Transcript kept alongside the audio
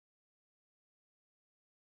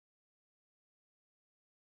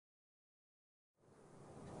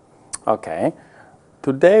Okay.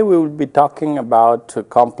 Today we will be talking about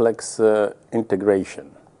complex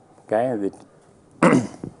integration, okay,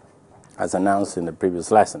 as announced in the previous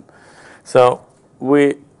lesson. So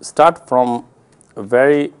we start from a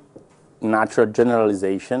very natural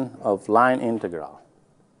generalization of line integral.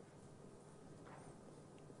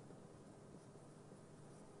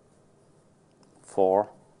 For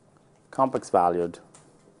complex valued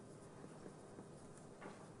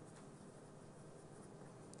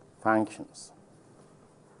functions.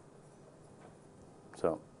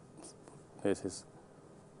 So this is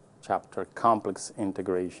chapter complex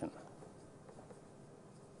integration.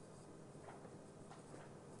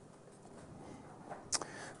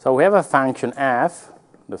 So we have a function f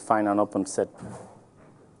defined on open set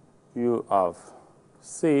u of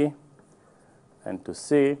c, and to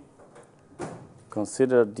c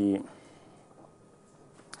consider the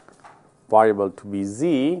variable to be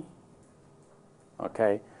z,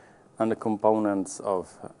 okay, and the components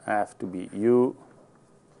of f to be u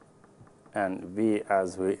and v,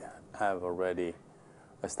 as we have already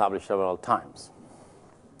established several times.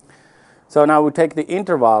 So now we take the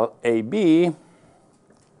interval ab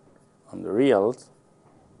on the reals,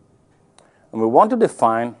 and we want to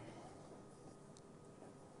define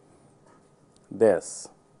this,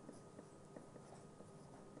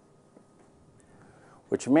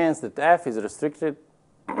 which means that f is restricted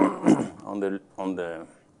on the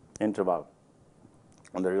interval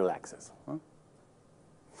on the real axis.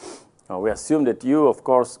 Now we assume that u, of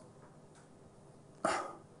course,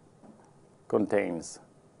 contains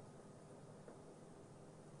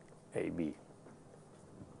ab.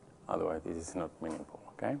 Otherwise, this is not meaningful.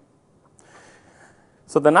 Okay.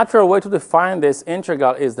 So the natural way to define this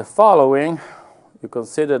integral is the following: you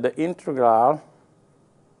consider the integral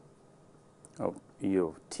of u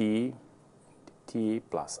of t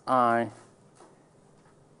plus I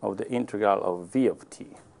of the integral of v of t.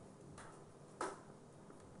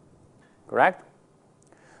 Correct?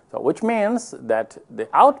 So which means that the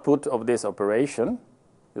output of this operation,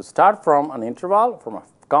 you start from an interval, from a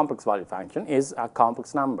complex value function, is a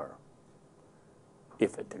complex number,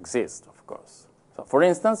 if it exists, of course. So for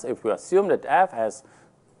instance, if we assume that f has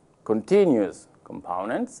continuous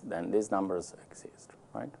components, then these numbers exist,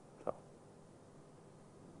 right?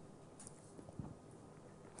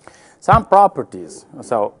 Some properties,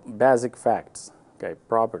 so basic facts, okay,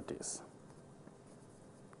 properties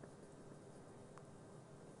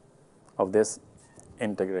of this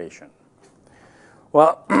integration.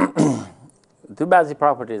 Well, two basic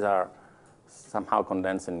properties are somehow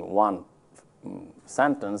condensed in one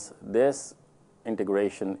sentence. This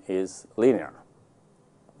integration is linear,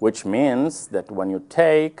 which means that when you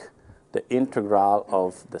take the integral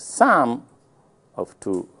of the sum of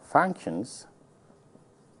two functions,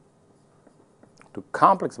 to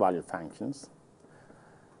complex valued functions,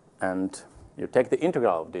 and you take the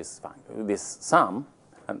integral of this sum,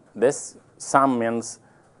 and this sum means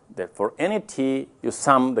that for any t, you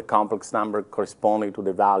sum the complex number corresponding to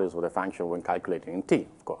the values of the function when calculating in t,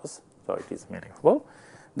 of course. So it is meaningful.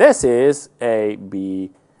 This is a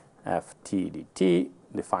b f t dt,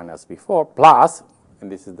 defined as before, plus,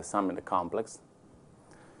 and this is the sum in the complex,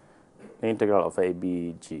 the integral of a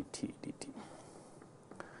b g t dt.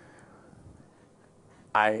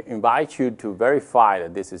 I invite you to verify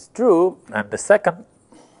that this is true. And the second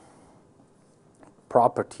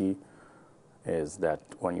property is that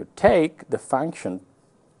when you take the function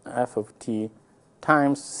f of t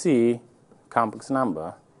times c, complex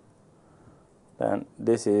number, then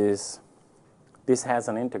this has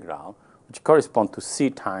an integral which corresponds to c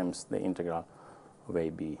times the integral of a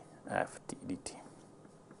b f t dt.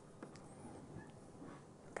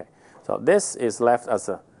 Okay, so this is left as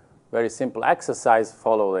a very simple exercise.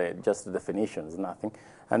 Follow just the definitions, nothing.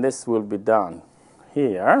 And this will be done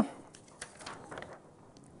here,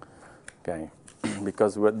 okay,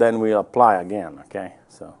 because then we apply again, okay.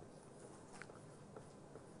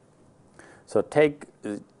 So take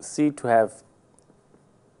C to have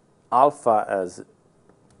alpha as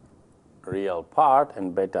real part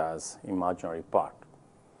and beta as imaginary part.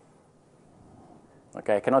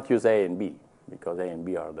 Okay, I cannot use A and B because A and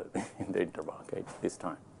B are in the interval, okay, this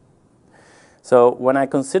time. So when I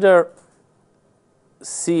consider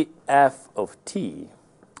Cf of t,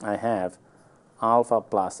 I have alpha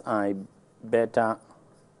plus I beta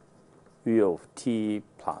v of t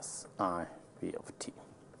plus I v of t,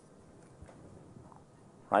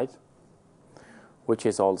 right? Which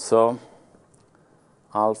is also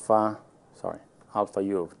alpha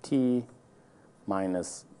u of t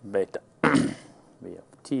minus beta v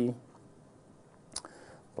of t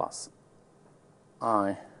plus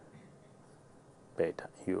I beta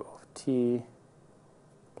u of t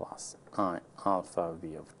plus I alpha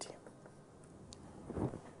v of t.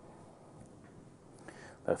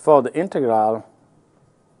 Therefore, the integral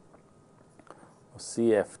of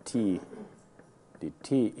CFT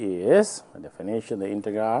dt is, by definition, the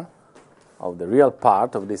integral of the real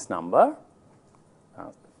part of this number,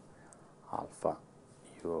 alpha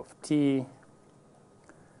u of t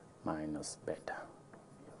minus beta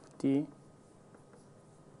u of t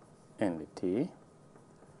n dt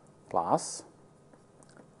plus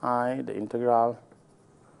I, the integral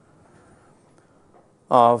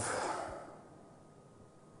of,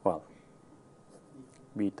 well,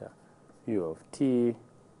 beta u of t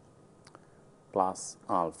plus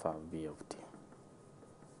alpha v of t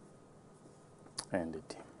n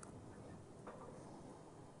dt.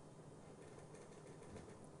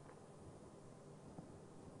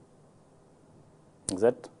 Is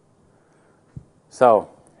it? So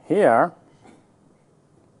here,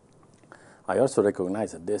 I also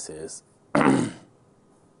recognize that this is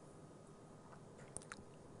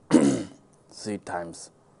c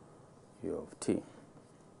times u of t.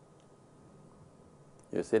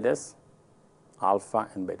 You see this? Alpha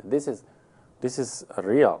and beta. This is a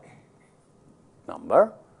real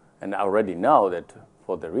number, and I already know that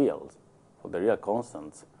for the real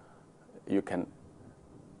constants, you can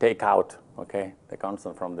take out, okay, the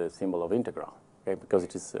constant from the symbol of integral, okay, because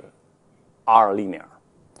it is R linear.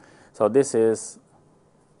 So this is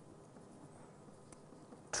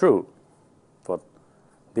true for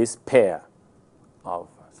this pair of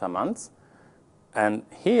summands. And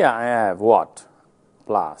here I have what?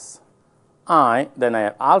 Plus I, then I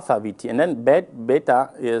have alpha vt, and then beta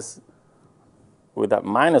is with a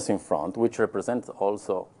minus in front, which represents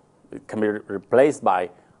also, it can be replaced by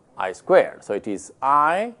I squared. So it is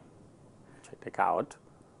I, which I take out,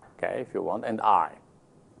 okay, if you want, and I.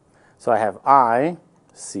 So I have I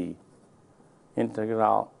c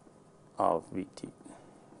integral of vt,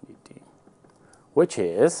 which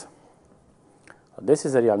is, this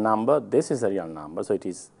is a real number, this is a real number, so it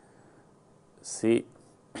is c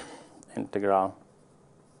integral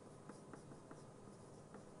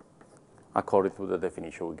according to the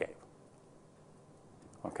definition we gave.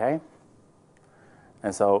 Okay?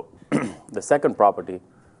 And so the second property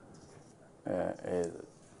is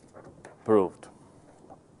proved.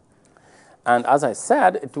 And as I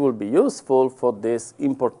said, it will be useful for this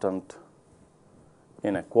important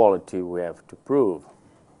inequality we have to prove,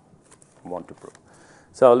 want to prove.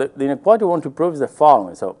 So the inequality we want to prove is the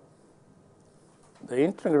following. So the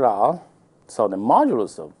integral, so the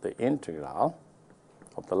modulus of the integral,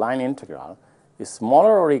 of the line integral, is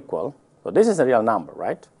smaller or equal. So this is a real number,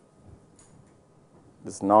 right?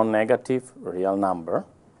 This non-negative real number.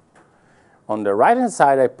 On the right-hand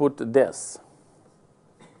side, I put this.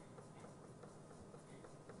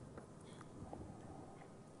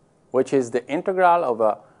 Which is the integral of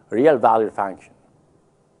a real valued function.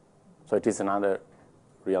 So it is another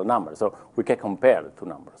real number. So we can compare the two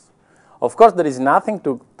numbers. Of course, there is nothing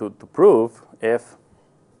to prove if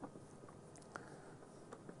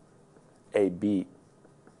AB,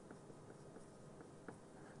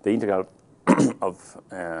 the integral of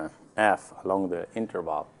f along the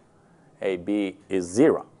interval AB is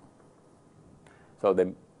 0. So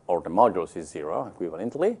the modulus is 0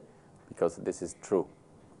 equivalently, because this is true.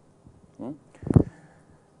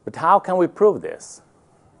 But how can we prove this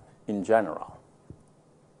in general?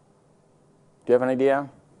 Do you have an idea?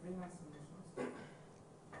 Riemann summations.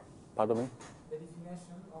 Pardon me? The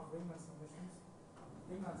definition of Riemann summations.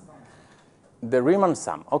 Riemann sum. The Riemann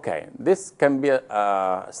sum. Okay, this can be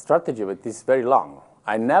a strategy, but it's very long.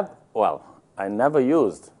 I never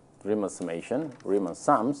used Riemann summation, Riemann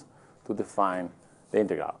sums, to define the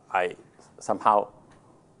integral. I somehow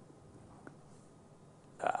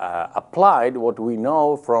applied what we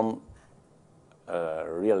know from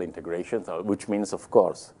real integrations, which means, of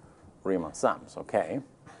course, Riemann sums, okay?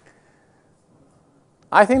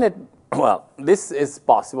 I think that, well, this is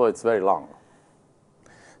possible. It's very long.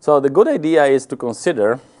 So the good idea is to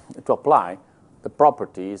consider, to apply the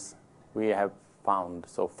properties we have found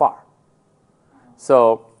so far.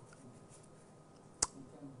 So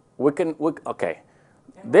we can, okay.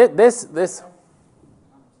 This,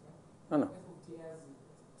 no.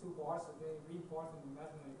 Two parts, the real part and the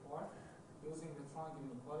imaginary part, using the triangle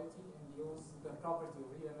inequality and use the property of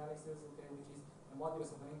reanalysis, okay, which is the modulus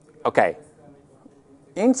of an integral. Okay.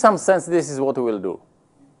 In some sense, this is what we will do.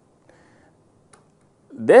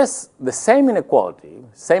 The same inequality,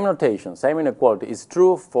 same notation, same inequality is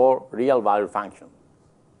true for real valued function.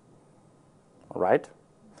 All right?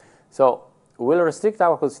 So we'll restrict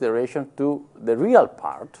our consideration to the real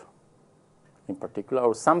part in particular,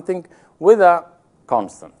 or something with a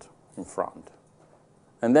constant in front.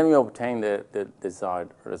 And then we obtain the desired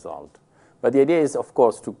result. But the idea is, of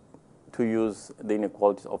course, to use the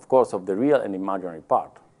inequalities, of course, of the real and imaginary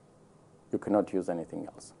part. You cannot use anything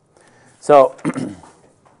else. So,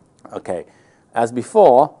 okay, as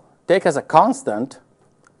before, take as a constant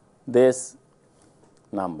this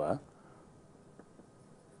number,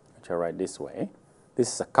 which I write this way.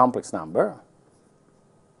 This is a complex number,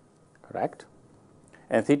 correct?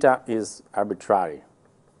 And theta is arbitrary,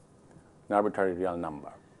 an arbitrary real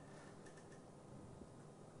number,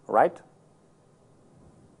 right?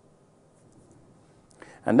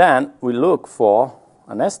 And then we look for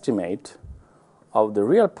an estimate of the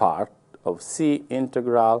real part of C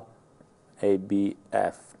integral a b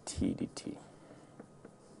f t dt.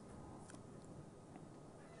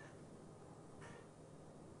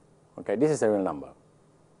 Okay, this is a real number.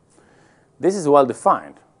 This is well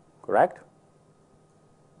defined, correct?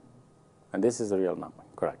 And this is a real number,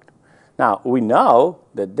 correct? Now, we know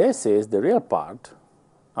that this is the real part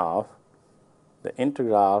of the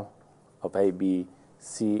integral of a b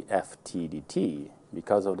c f t dt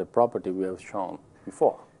because of the property we have shown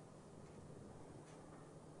before.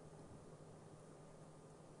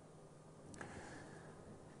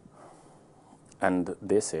 And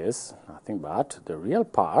this is nothing but the real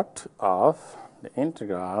part of the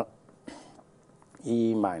integral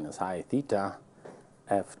e minus I theta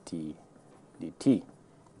ft dt.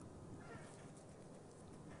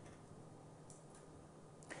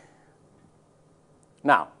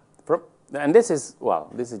 Now, and this is, well,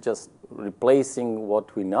 this is just replacing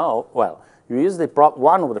what we know. Well, you use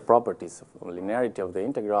one of the properties of linearity of the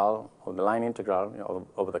integral, of the line integral, you know,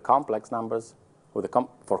 of the complex numbers,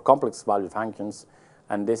 for complex value functions,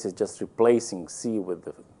 and this is just replacing C with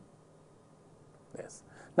this.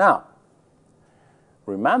 Now,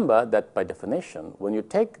 remember that by definition, when you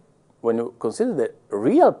consider the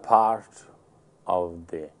real part of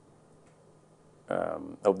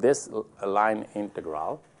this line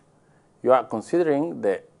integral, you are considering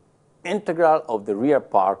the integral of the real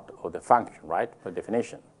part of the function, right, by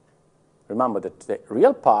definition. Remember that the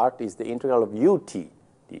real part is the integral of ut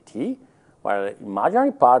dt, while the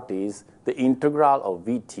imaginary part is the integral of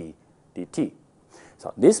vt dt.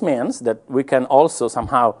 So this means that we can also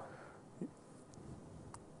somehow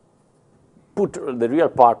put the real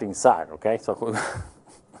part inside, okay? So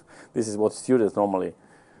this is what students normally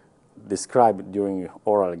describe during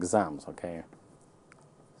oral exams, okay?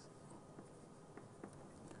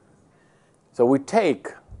 So we take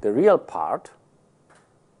the real part,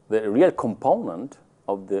 the real component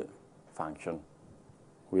of the function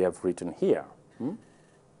we have written here.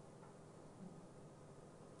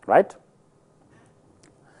 Right?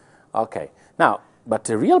 Okay. Now, but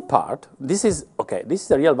the real part, this is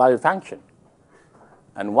a real value function.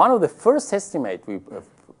 And one of the first estimates we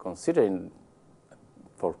considered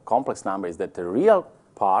for complex number is that the real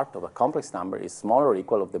part of a complex number is smaller or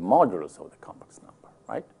equal of the modulus of the complex number,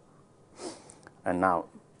 right? And now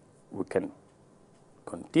we can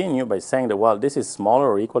continue by saying that, well, this is smaller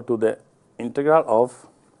or equal to the integral of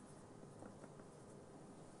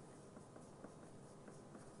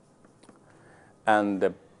and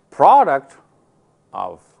the product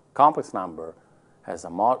of complex number has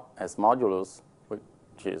modulus, which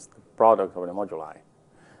is the product of the moduli.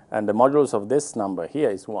 And the modulus of this number here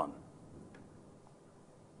is 1.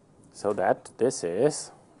 So that this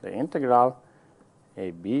is the integral a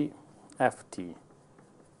b ft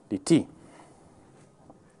dt.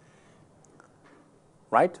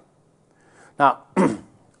 Right? Now,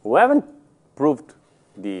 we haven't proved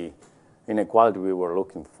the inequality we were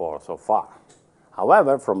looking for so far.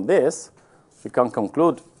 However, from this, we can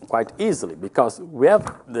conclude quite easily because we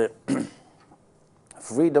have the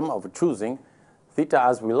freedom of choosing theta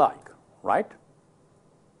as we like, right?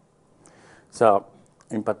 So,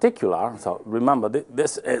 in particular, so remember,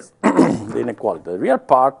 this is the inequality. The real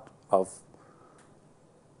part of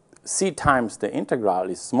c times the integral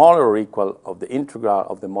is smaller or equal of the integral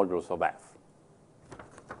of the modulus of f.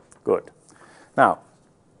 Good. Now,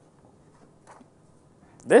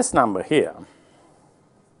 this number here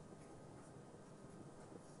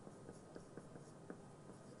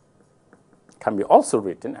can be also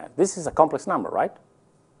written as, this is a complex number, right?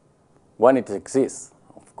 When it exists,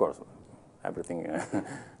 of course, everything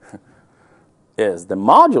is the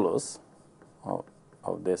modulus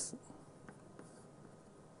of this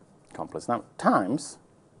complex number times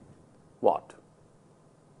what?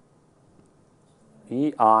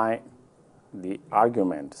 EI, the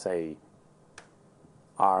argument, say,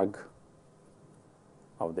 arg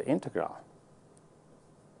of the integral.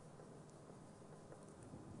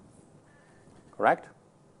 correct?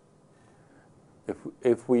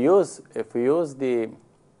 If we use the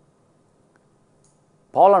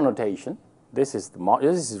polar notation, this is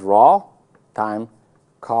rho time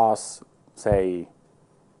cos, say,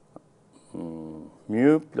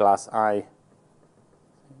 mu plus I,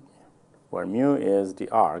 where mu is the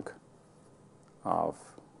arg of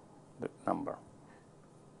the number.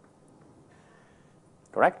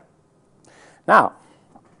 Correct? Now,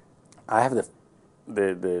 I have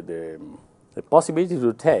the possibility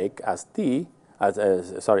to take as t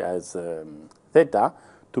as theta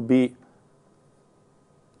to be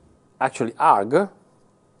actually arg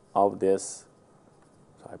of this.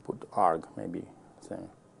 So I put arg, maybe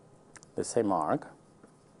the same arg.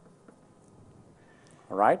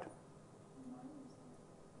 All right?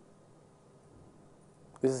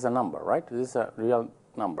 This is a number, right? This is a real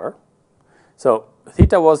number. So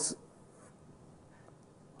theta was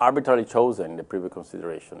arbitrarily chosen in the previous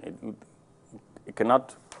consideration. It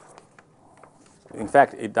cannot, in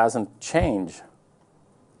fact, it doesn't change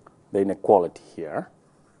the inequality here.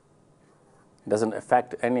 It doesn't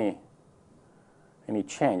affect any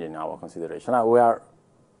change in our consideration. Now we are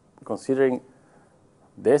considering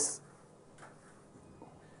this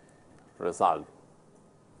result.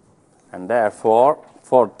 And therefore,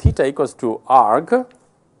 for theta equals to arg,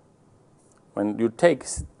 when you take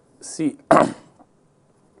C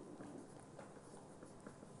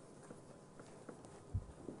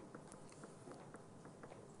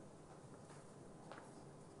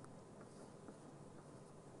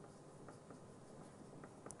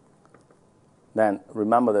then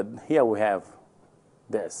remember that here we have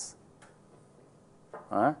this.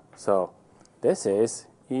 So this is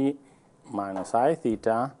E minus I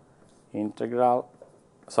theta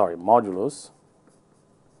modulus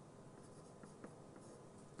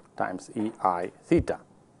times EI theta,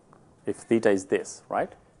 if theta is this,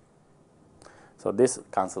 right? So this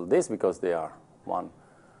cancel this because they are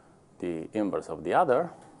the inverse of the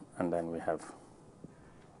other, and then we have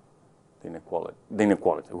the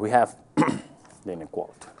inequality. We have the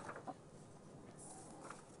inequality.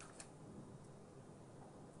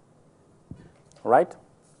 Right?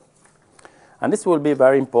 And this will be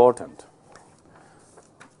very important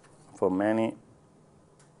for many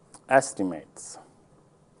estimates.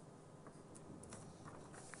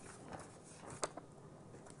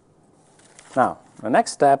 Now, the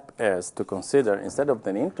next step is to consider, instead of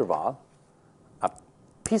an interval, a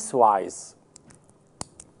piecewise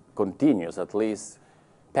continuous, at least,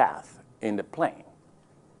 path in the plane,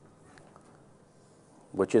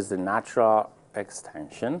 which is the natural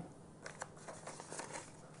extension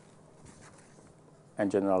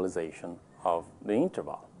and generalization of the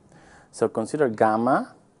interval. So consider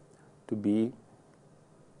gamma to be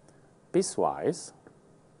piecewise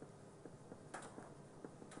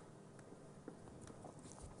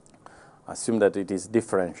assume that it is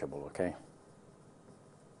differentiable, okay?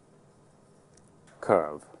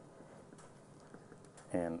 Curve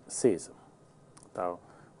in Cs. So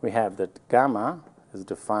we have that gamma is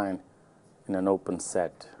defined in an open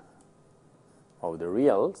set of the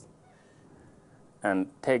reals and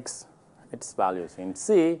takes its values in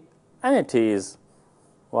C, and it is,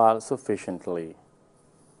 well, sufficiently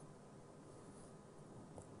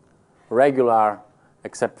regular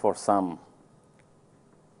except for some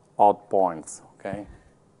odd points, okay?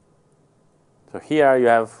 So here you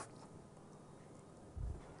have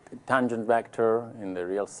a tangent vector in the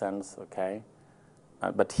real sense, okay?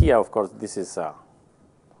 But here, of course, this is a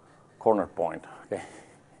corner point, okay?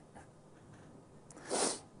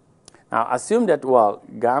 Now, assume that, well,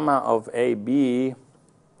 gamma of AB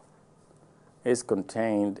is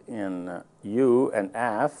contained in U and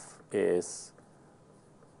F is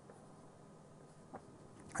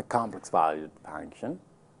a complex valued function,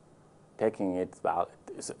 taking its value,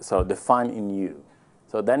 so defined in U.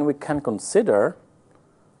 So then we can consider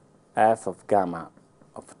f of gamma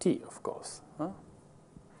of t, of course.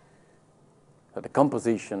 So the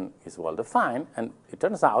composition is well defined, and it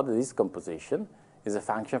turns out that this composition is a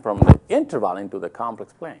function from the interval into the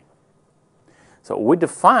complex plane. So we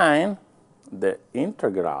define the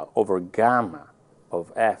integral over gamma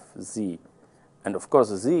of f z, and of course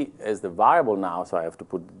z is the variable now, so I have to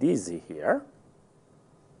put dz here,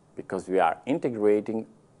 because we are integrating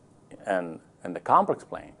in the complex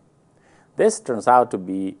plane. This turns out to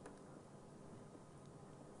be,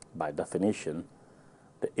 by definition,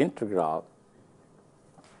 the integral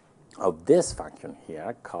of this function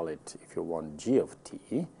here, call it, if you want, g of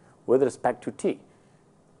t, with respect to t.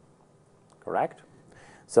 Correct?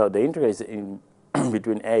 So the integral is in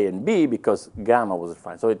between a and b because gamma was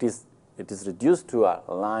defined. So it is reduced to a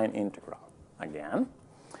line integral again.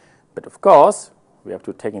 But of course, we have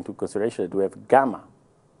to take into consideration that we have gamma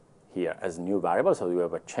here as a new variable, so we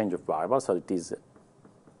have a change of variable, so it is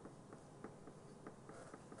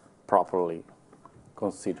properly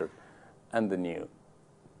considered and the new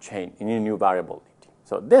change in a new variable.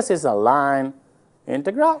 So this is a line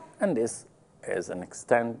integral, and this is an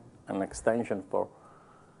extension for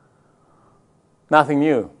nothing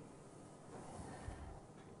new.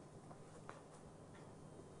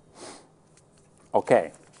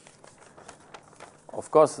 Okay. Of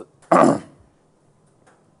course,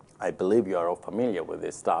 I believe you are all familiar with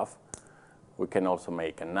this stuff. We can also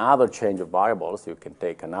make another change of variables. You can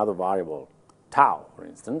take another variable, tau, for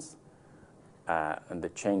instance, and the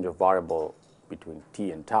change of variable between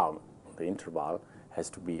t and tau, the interval, has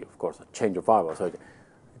to be, of course, a change of variable. So it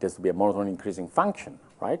has to be a monotone increasing function,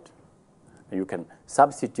 right? And you can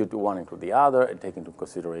substitute one into the other and take into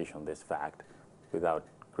consideration this fact without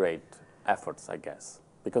great efforts, I guess,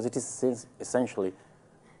 because it is essentially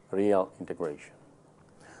real integration.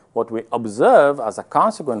 What we observe as a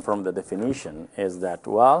consequence from the definition is that,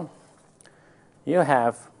 well, you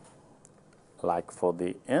have, like for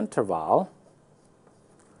the interval,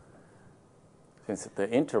 since the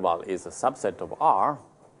interval is a subset of R,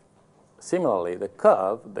 similarly, the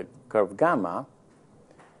curve gamma,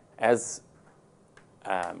 as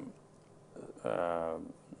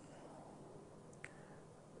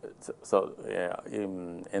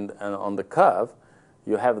on the curve,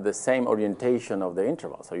 you have the same orientation of the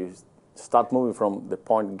interval. So you start moving from the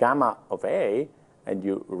point gamma of A, and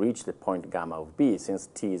you reach the point gamma of B. Since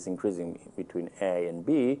t is increasing between A and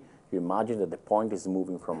B, you imagine that the point is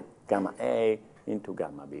moving from gamma A into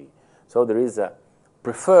gamma B. So there is a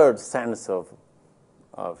preferred sense of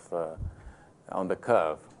on the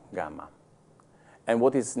curve gamma. And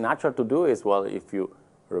what is natural to do is, well, if you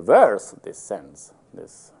reverse this sense,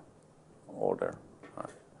 this order,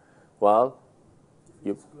 well,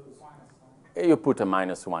 you put a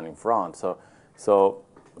 -1 in front. So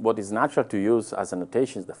what is natural to use as a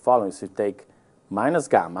notation is the following. So you take minus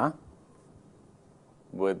gamma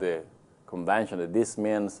with the convention that this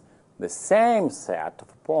means the same set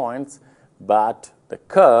of points, but the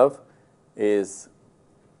curve is,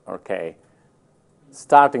 okay,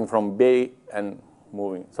 starting from B and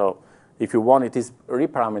moving. So if you want, it is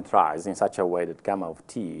reparameterized in such a way that gamma of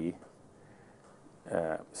t,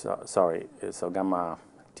 so gamma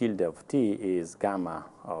tilde of t is gamma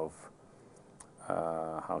of,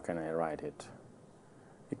 how can I write it?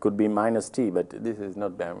 It could be minus t, but this is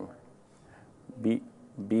not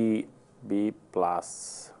b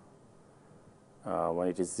plus, when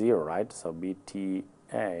it is 0, right? So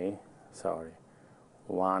bta,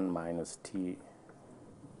 1 minus t,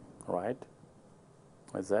 right?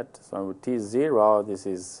 Is that? So with t is 0, this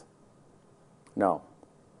is, no.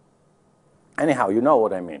 Anyhow, you know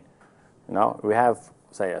what I mean. You know, we have,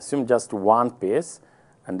 say, assume just one piece,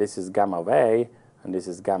 and this is gamma of A, and this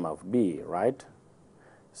is gamma of B, right?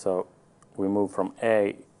 So we move from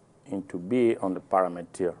A into B on the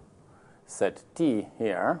parameter set t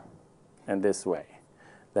here, and this way.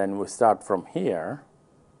 Then we start from here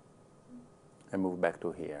and move back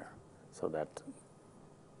to here, so that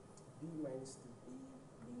B minus t.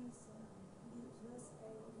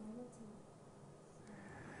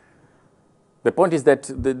 the point is that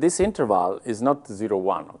this interval is not 0,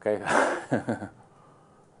 1, okay?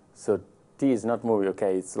 So t is not moving,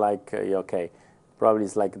 okay? It's like, okay, probably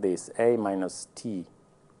it's like this, A minus t.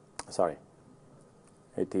 Sorry.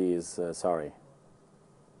 It is,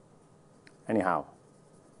 Anyhow.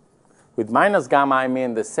 With minus gamma, I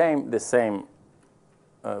mean the same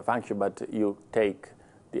function, but you take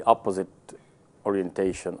the opposite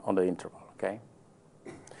orientation on the interval, okay?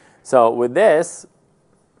 So with this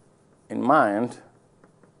in mind,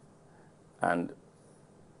 and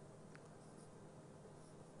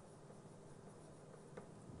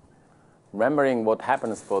remembering what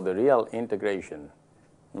happens for the real integration,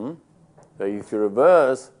 so if you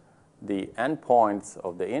reverse the endpoints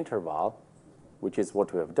of the interval, which is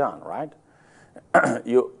what we have done, right?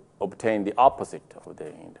 You obtain the opposite of the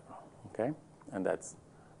interval, okay? And that's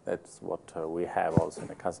what we have also in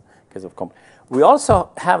the case of complex. We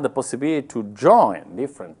also have the possibility to join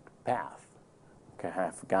different paths. Okay,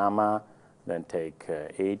 have gamma, then take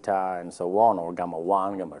eta, and so on, or gamma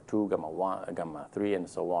 1, gamma 2, gamma 3, and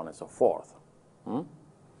so on and so forth.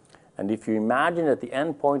 And if you imagine that the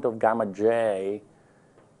endpoint of gamma j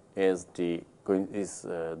is the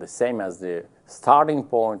same as the starting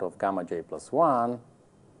point of gamma j plus 1,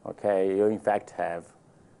 okay, you in fact have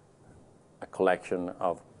a collection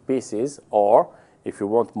of pieces, or if you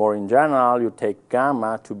want more in general, you take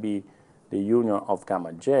gamma to be the union of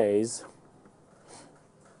gamma j's,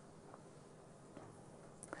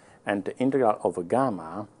 and the integral over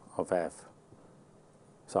gamma of f,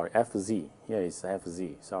 sorry, fz, here is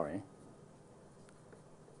fz, sorry,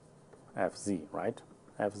 fz, right?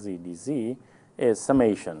 Fz dz is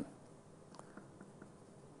summation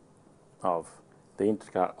of the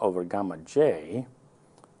integral over gamma j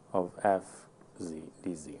of fz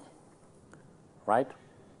dz, right?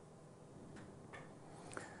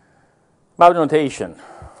 About notation,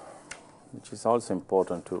 which is also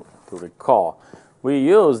important to recall, we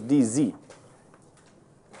use dz.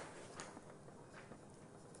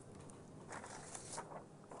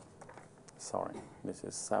 Sorry, this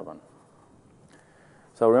is 7.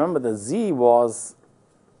 So remember, the z was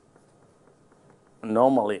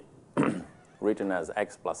normally written as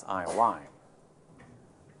x plus iy,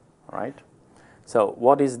 right? So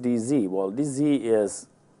what is dz? Well, dz is,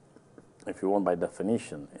 if you want by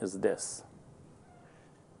definition, is this.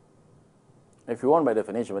 If you want by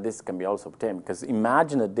definition, but this can be also obtained, because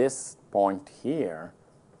imagine that this point here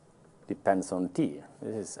depends on t.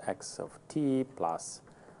 This is x of t plus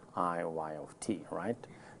iy of t, right?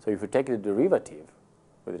 So if you take the derivative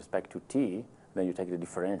with respect to t, then you take the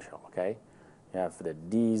differential, okay? You have the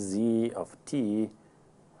dz of t,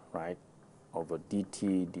 right, over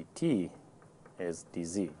dt is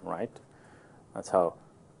dz, right? That's how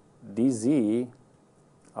dz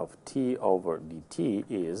of t over dt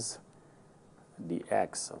is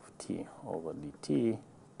dx of t over dt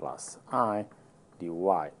plus I dy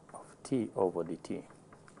of t over dt,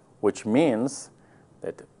 which means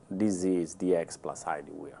that dz is dx plus I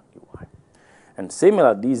dy. And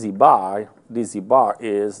similar, dz bar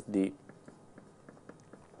is the,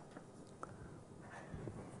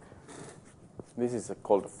 this is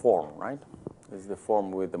called form, right? This is the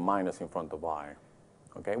form with the minus in front of I,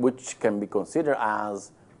 okay, which can be considered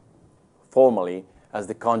as formally as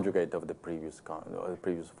the conjugate of the previous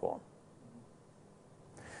form.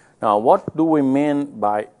 Now, what do we mean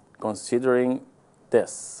by considering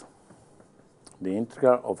this? The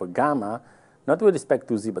integral over gamma, not with respect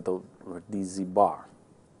to z, but over dz bar.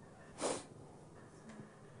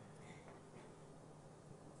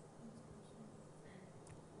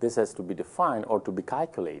 This has to be defined or to be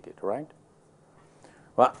calculated, right?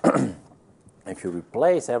 Well, if you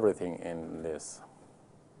replace everything in this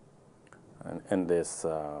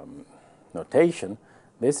notation,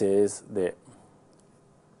 this is the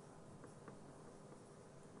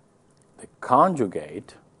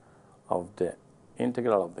conjugate of the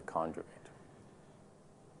integral of the conjugate.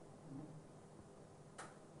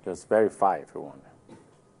 Just verify if you want.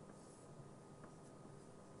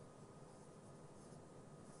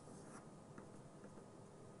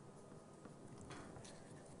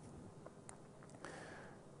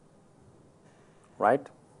 Right?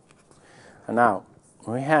 And now,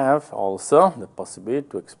 we have also the possibility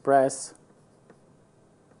to express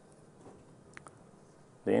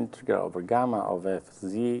the integral over gamma of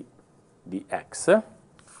fz dx.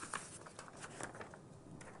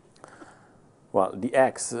 Well,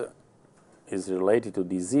 dx is related to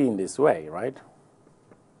dz in this way, right?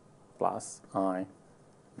 Plus I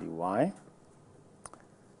dy.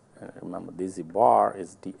 And remember, dz bar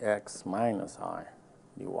is dx minus I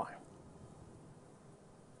dy.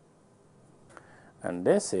 And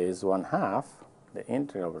this is 1/2 the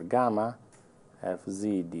integral over gamma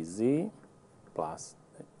fz dz plus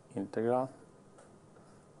the integral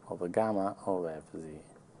over gamma of fz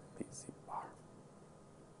dz bar.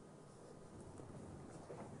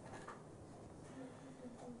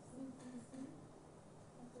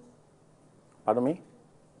 Pardon me?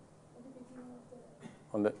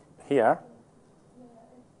 On the here,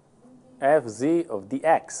 fz of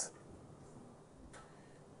dx.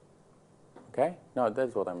 Okay? No,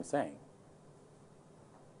 that's what I'm saying.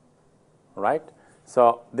 Right?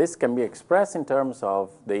 So this can be expressed in terms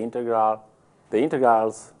of the integrals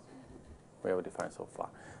we have defined so far.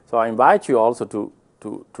 So I invite you also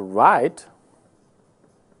to write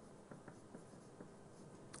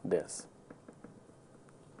this.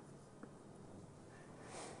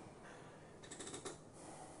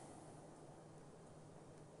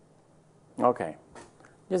 Okay.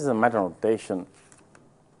 This is a matter of notation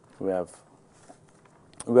we are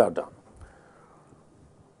done.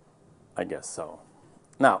 I guess so.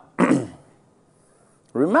 Now,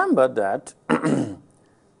 remember that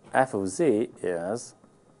f of z is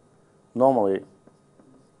normally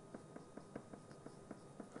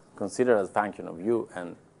considered as a function of u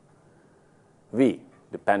and v,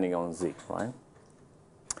 depending on z, right?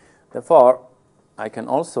 Therefore, I can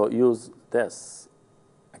also use this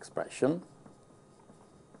expression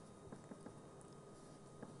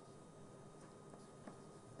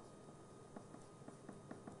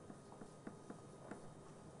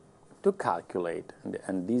to calculate,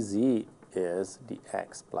 and dz is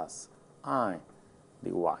dx plus I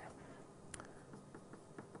dy.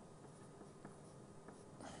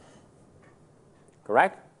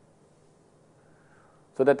 Correct?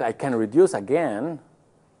 So that I can reduce again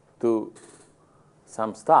to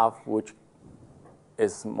some stuff which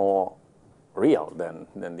is more real than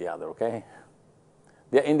the other, okay?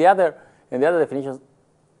 In the other definitions,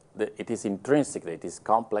 it is intrinsic, it is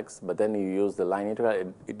complex, but then you use the line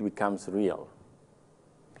integral, it becomes real.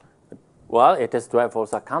 Well, it has to have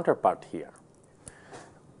also a counterpart here.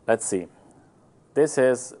 Let's see. This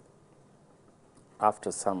is,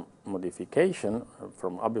 after some modification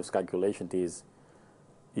from obvious calculation, it is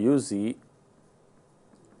uz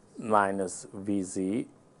minus vz,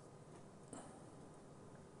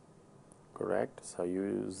 correct? So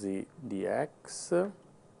uz dx,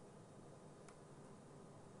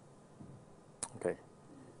 okay,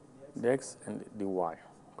 dx and dy,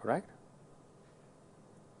 correct?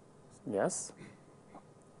 Yes.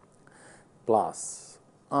 Plus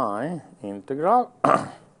I integral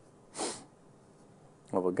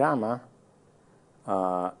over gamma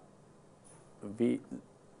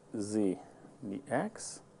vz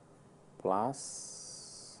dx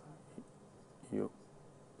plus uz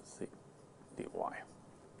dy.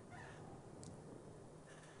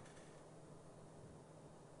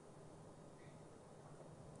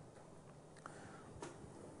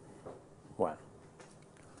 Well,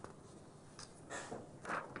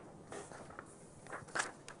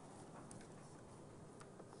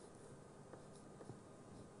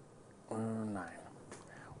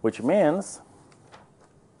 which means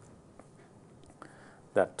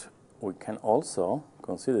that we can also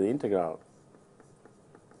consider the integral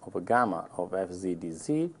of a gamma of fz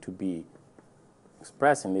dz to be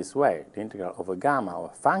expressed in this way: the integral of a gamma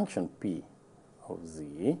of a function p of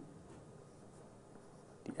z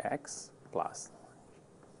dx plus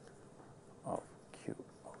of q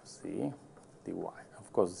of z dy.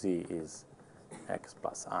 Of course, z is x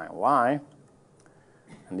plus I and y.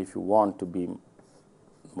 And if you want to be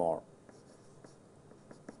more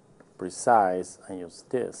precise, I use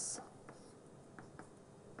this.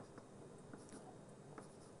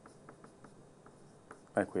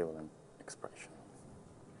 Equivalent expression.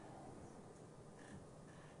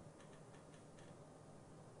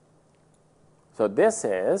 So this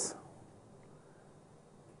is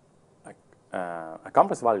a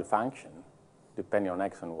complex valued function depending on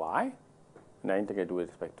x and y, and I integrate with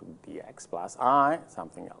respect to dx plus I,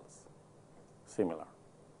 something else, similar.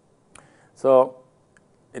 So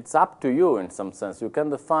it's up to you in some sense. You can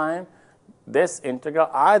define this integral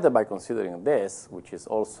either by considering this, which is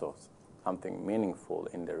also something meaningful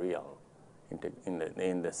in the real,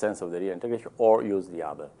 in the sense of the real integration, or use the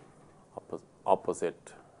other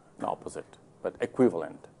opposite, but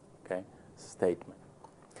equivalent, okay, statement.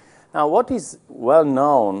 Now, what is well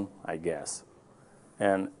known, I guess,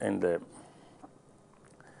 and in the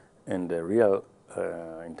real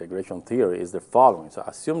integration theory is the following. So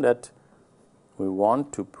assume that we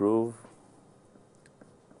want to prove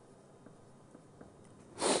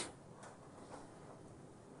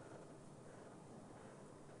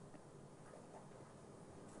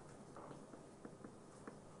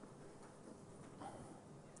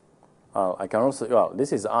I can also, well,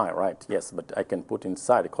 this is I, right? Yes, but I can put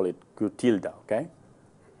inside, I call it Q tilde, okay?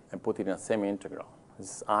 And put it in a semi-integral.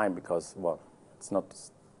 This is I because, well, it's not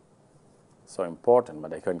so important,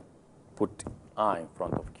 but I can put I in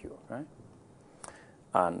front of Q, okay?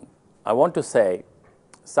 And I want to say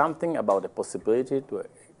something about the possibility to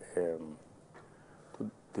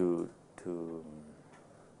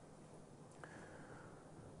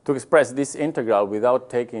express this integral without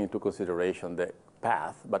taking into consideration the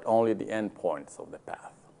path, but only the endpoints of the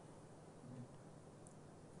path.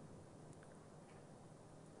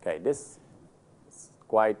 Okay, this is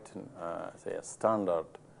quite, say, a standard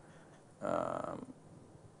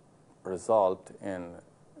result in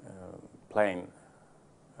plane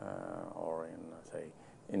or in, say,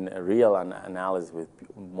 in a real analysis with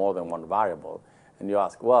more than one variable. And you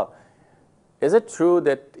ask, well, is it true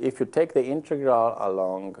that if you take the integral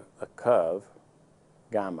along a curve,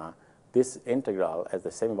 gamma, this integral has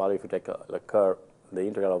the same value if you take the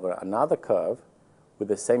integral over another curve with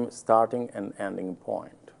the same starting and ending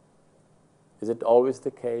point? Is it always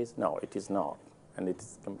the case? No, it is not. And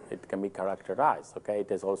it can be characterized, okay?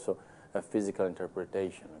 It is also a physical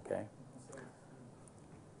interpretation, okay?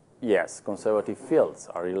 Yes, conservative fields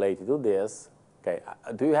are related to this. Okay,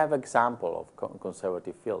 do you have an example of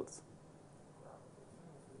conservative fields?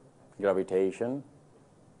 Gravitation,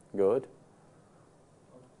 good.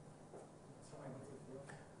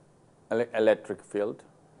 Electric field,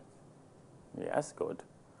 Yes, good.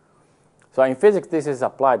 So in physics, this is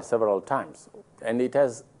applied several times, and it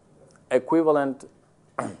has equivalent,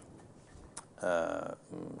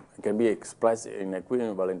 can be expressed in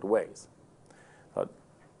equivalent ways. So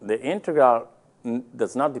the integral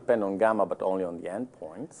does not depend on gamma, but only on the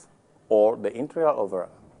endpoints, or the integral over a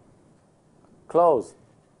closed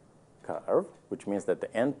curve, which means that the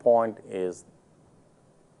endpoint is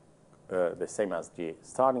the same as the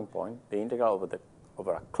starting point. The integral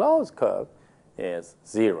over a closed curve is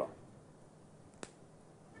 0.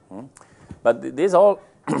 But this all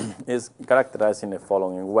is characterized in the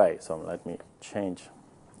following way. So let me change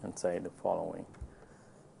and say the following.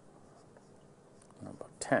 Number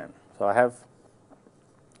 10. So I have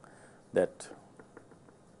that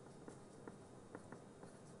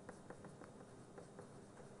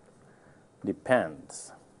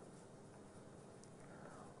depends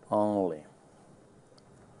only,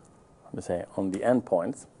 let me say, on the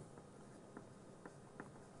endpoints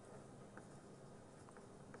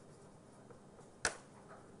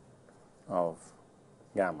of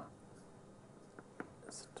gamma.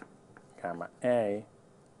 Just gamma A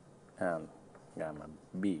and gamma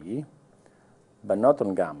B, but not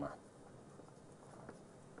on gamma.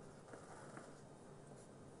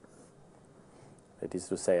 That is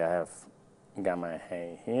to say, I have gamma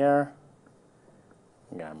A here,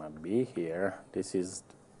 gamma B here. This is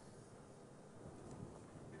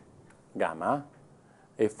gamma.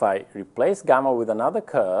 If I replace gamma with another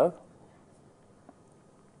curve,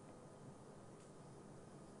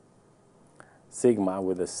 sigma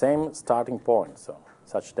with the same starting point, so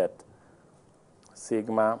such that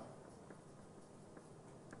sigma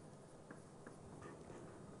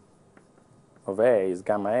of A is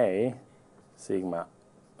gamma A, sigma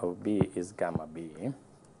of B is gamma B,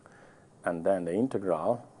 and then the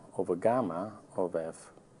integral over gamma of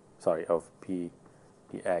P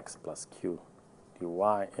dx plus Q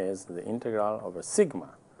dy is the integral over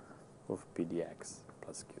sigma of P dx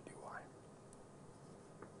plus Q dy.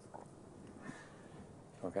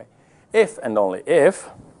 Okay? If and only if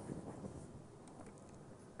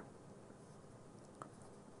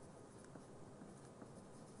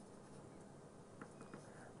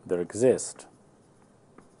there exists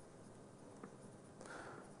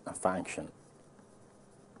a function,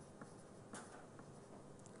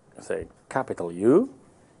 say capital U,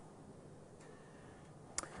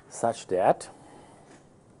 such that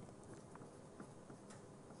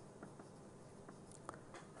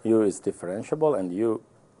U is differentiable and U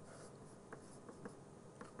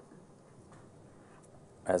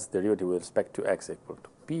has derivative with respect to x equal to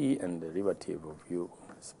P, and derivative of U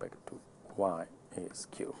with respect to y is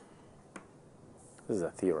Q. This is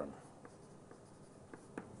a theorem.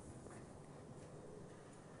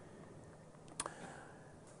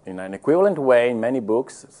 In an equivalent way, in many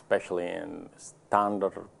books, especially in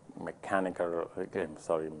standard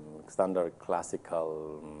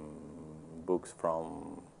classical books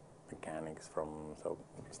from mechanics, so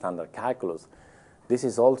standard calculus, this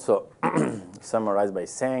is also summarized by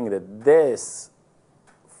saying that this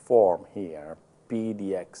form here, P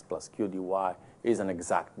dx plus Q dy, is an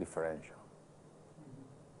exact differential.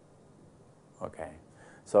 Okay?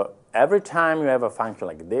 So every time you have a function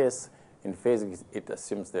like this, in physics, it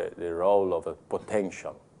assumes the role of a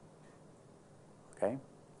potential. Okay?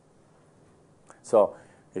 So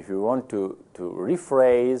if you want to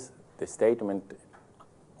rephrase the statement,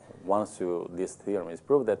 once this theorem is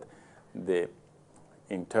proved, that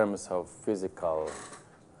in terms of physical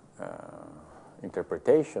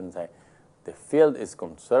interpretation, the field is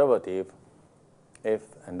conservative if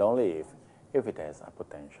and only if it has a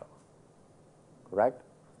potential. Correct?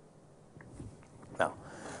 Now,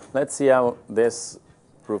 let's see how this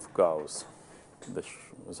proof goes.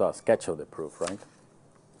 So a sketch of the proof, right?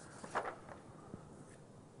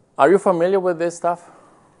 Are you familiar with this stuff?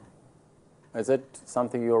 Is it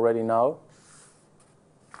something you already know?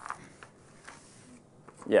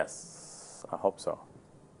 Yes, I hope so.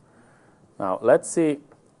 Now, let's see. I don't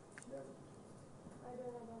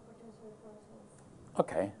know about potential functions.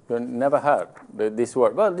 Okay, you never heard this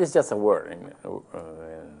word. Well, this is just a word.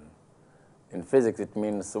 In physics, it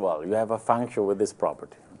means, well, you have a function with this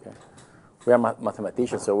property. Okay? We are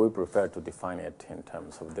mathematicians, so we prefer to define it in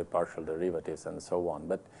terms of the partial derivatives and so on.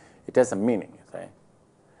 But it has a meaning. Okay?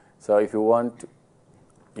 So if you want,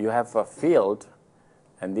 you have a field,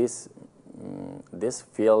 and this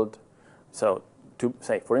field, so to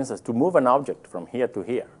say, for instance, to move an object from here to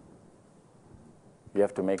here, you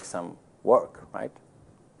have to make some work, right?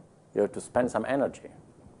 You have to spend some energy.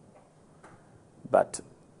 But,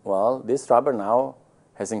 well, this rubber now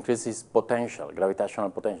has increased its potential,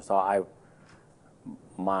 gravitational potential. So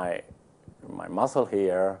my my muscle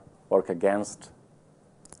here work against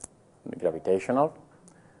the gravitational.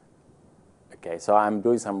 Okay, so I'm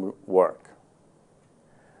doing some work.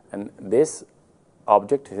 And this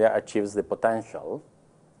object here achieves the potential.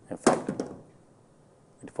 In fact,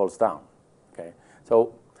 it falls down. Okay,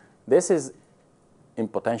 so this is in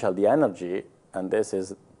potential the energy, and this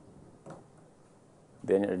is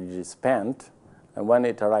the energy spent. And when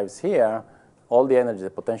it arrives here, all the energy, the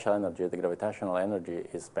potential energy, the gravitational energy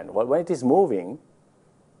is spent. Well, when it is moving,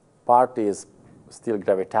 part is still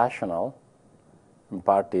gravitational, and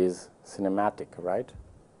part is cinematic, right?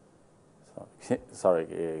 So, sorry,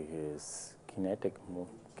 is kinetic,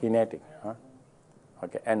 huh?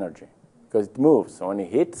 Okay, energy, because it moves. So when it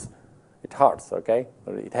hits, it hurts, okay?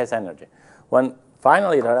 But it has energy. When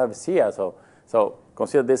finally it arrives here, so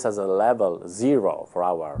consider this as a level 0 for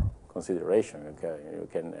our consideration. Okay? You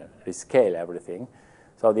can rescale everything.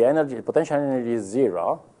 So the energy, the potential energy is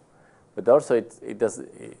 0, but also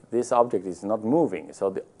this object is not moving. So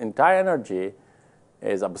the entire energy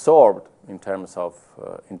is absorbed in terms of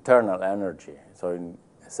internal energy, so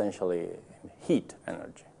essentially heat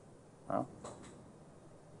energy. Huh?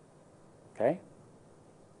 Okay?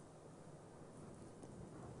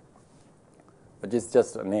 But it's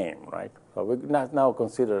just a name, right? So we now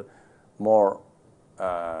consider more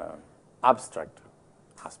abstract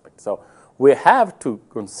aspects. So we have to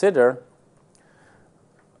consider,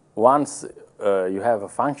 once you have a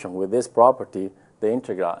function with this property, the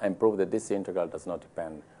integral, and prove that this integral does not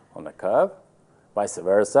depend on the curve. Vice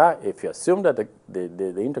versa, if you assume that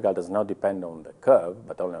the integral does not depend on the curve,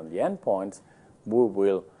 but only on the endpoints, we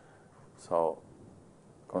will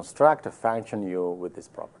construct a function u with these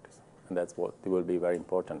properties. And that's what will be very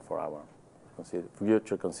important for our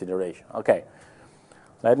future consideration. Okay,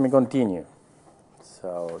 let me continue.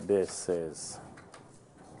 So this is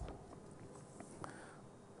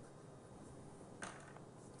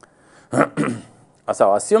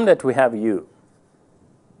so assume that we have u,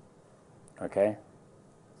 okay?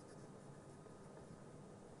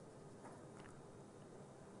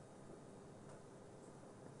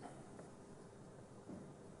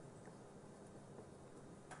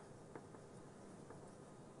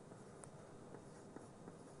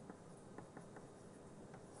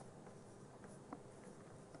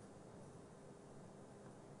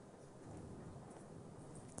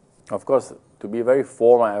 Of course, to be very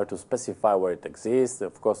formal, I have to specify where it exists.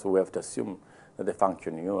 Of course, we have to assume that the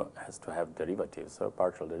function u has to have derivatives, so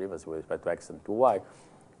partial derivatives with respect to x and to y.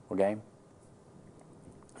 Okay?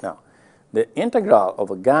 Now, the integral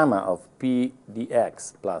of a gamma of p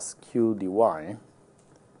dx plus q dy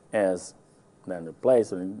is then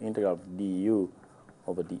replaced with the integral of du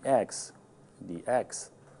over dx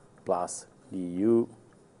plus du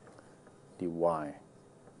dy.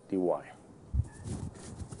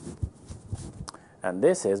 And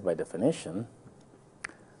this is, by definition,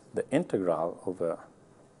 the integral over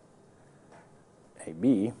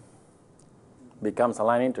AB becomes a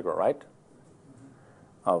line integral, right?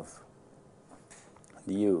 Of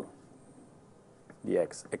du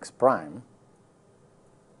dx x prime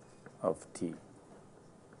of t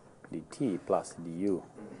dt plus du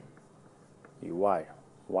dy y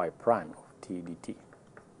prime of t dt,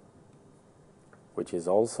 which is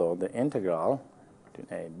also the integral between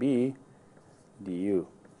AB du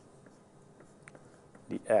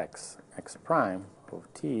dx x prime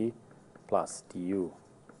of t plus du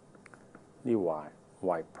dy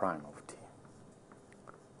y prime of t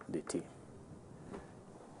dt,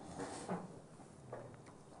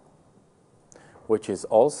 which is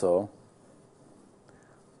also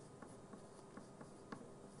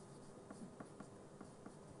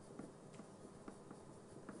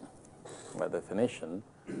by definition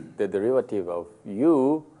the derivative of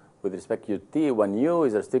u with respect to t when u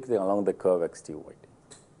is restricted along the curve xt y.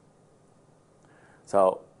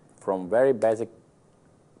 So from very basic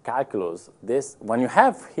calculus, this, when you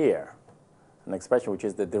have here an expression which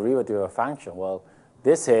is the derivative of a function, well,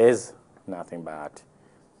 this is nothing but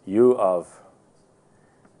u of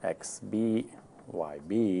xb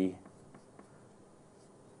yb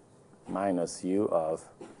minus u of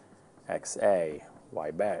xa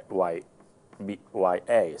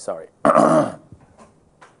ya, sorry.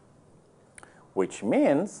 Which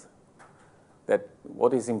means that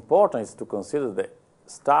what is important is to consider the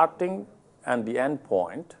starting and the end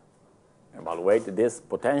point, evaluate this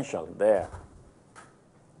potential there,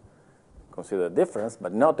 consider the difference,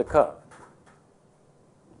 but not the curve.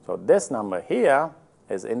 So this number here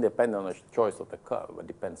is independent of the choice of the curve, but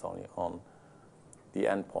depends only on the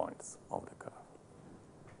endpoints of the curve.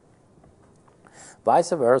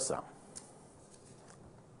 Vice versa.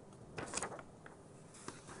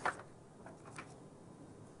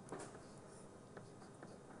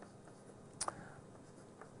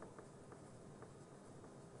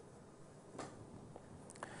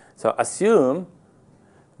 So assume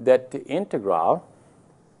that the integral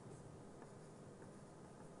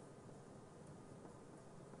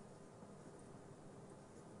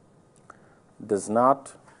does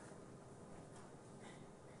not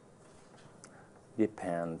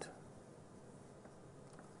depend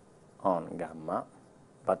on gamma,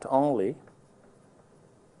 but only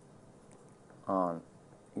on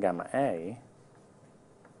gamma A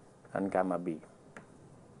and gamma B.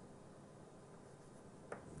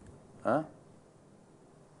 Huh?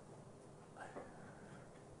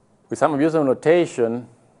 With some use of notation,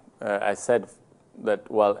 I said that,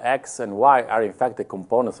 well, x and y are in fact the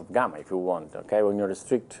components of gamma, if you want. Okay, when you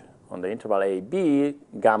restrict on the interval a, b,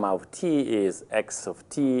 gamma of t is x of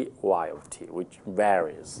t, y of t, which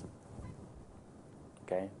varies.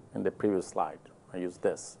 Okay, in the previous slide, I used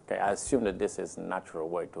this. Okay, I assume that this is a natural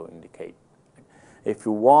way to indicate. If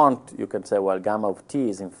you want, you can say, well, gamma of t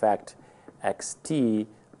is in fact xt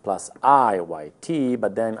plus I yt,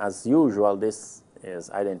 but then, as usual, this is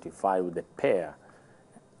identified with the pair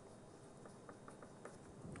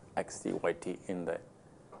xt yt in the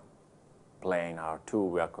plane R2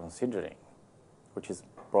 we are considering, which is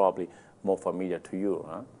probably more familiar to you,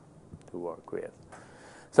 to work with.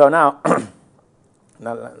 So now,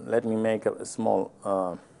 now let me make a small,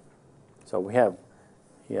 so we have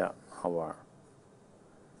here our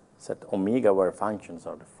set omega where functions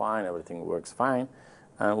are defined, everything works fine.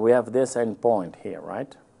 And we have this endpoint here,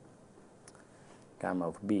 right? Gamma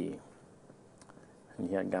of B, and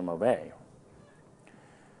here gamma of A.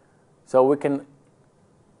 So we can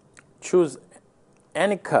choose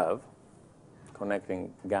any curve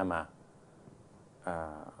connecting gamma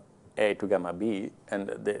A to gamma B,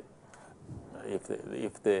 and if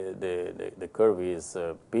the curve is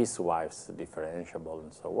piecewise differentiable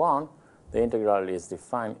and so on, the integral is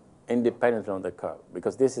defined independently of the curve,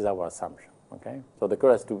 because this is our assumption. Okay, so the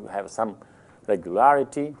curve has to have some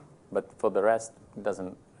regularity, but for the rest, it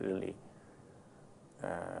doesn't really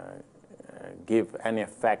give any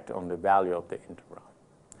effect on the value of the integral.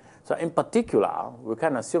 So in particular, we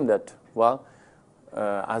can assume that, well,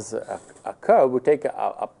 as a curve, we take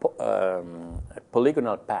a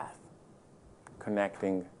polygonal path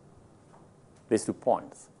connecting these 2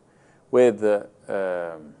 points with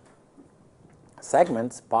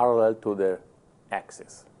segments parallel to the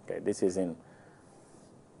axis. Okay, this is in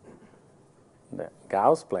the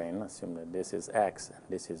Gauss plane. Assume that this is x and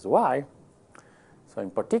this is y. So in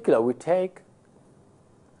particular, we take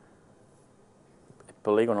a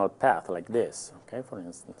polygonal path like this, okay, for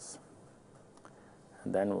instance.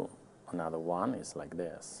 And then another one is like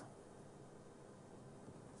this.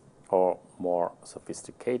 Or more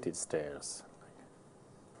sophisticated stairs.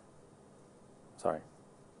 Sorry.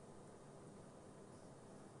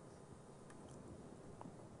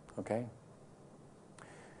 Okay.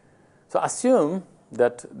 So assume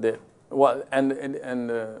that the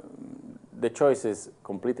choice is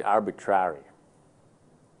completely arbitrary.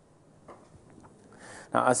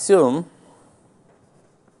 Now assume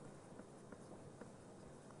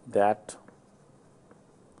that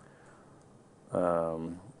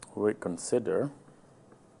we consider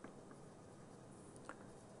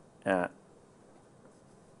a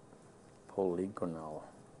polygonal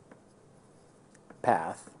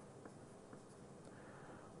path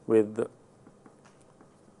with the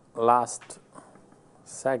last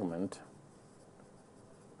segment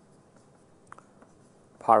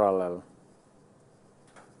parallel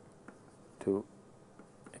to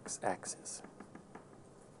x-axis.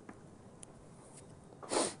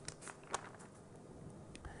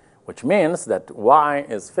 Which means that y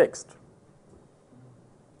is fixed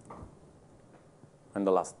in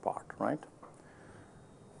the last part, right?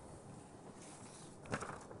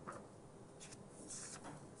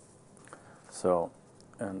 So,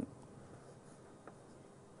 and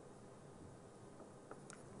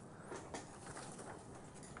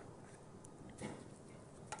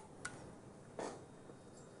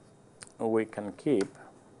we can keep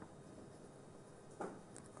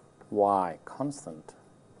y constant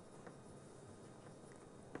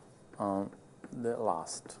on the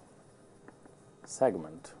last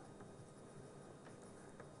segment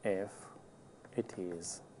if it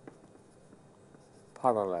is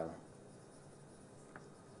parallel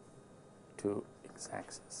to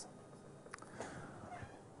x-axis.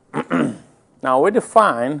 Now we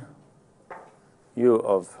define u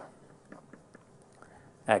of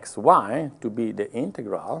xy to be the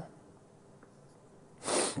integral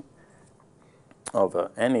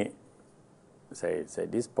of any, say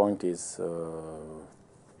this point is,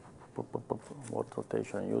 what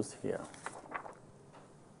rotation used here?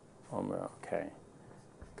 Okay,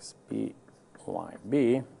 xb,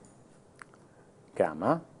 yb,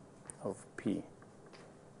 gamma of p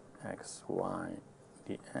x y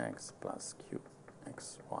dx plus q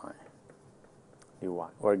x y dy,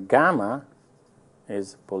 where gamma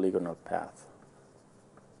is polygonal path.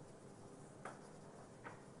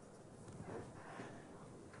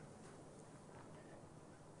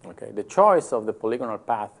 Okay, the choice of the polygonal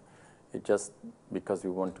path is just because we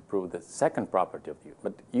want to prove the second property of U.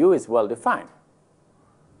 But U is well defined.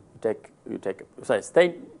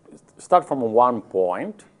 Start from one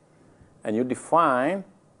point, and you define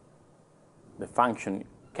the function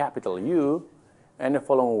capital U in the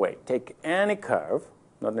following way. Take any curve,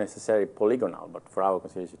 not necessarily polygonal, but for our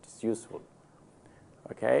consideration it is useful,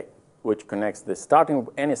 okay, which connects the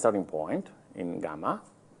any starting point in gamma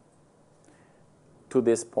to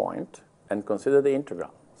this point, and consider the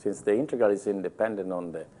integral. Since the integral is independent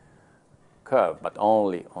on the curve, but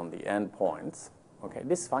only on the endpoints, okay,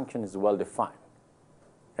 this function is well defined.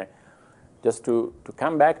 Okay, just to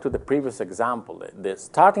come back to the previous example, the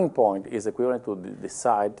starting point is equivalent to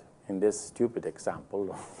decide, in this stupid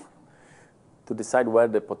example, to decide where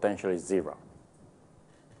the potential is 0.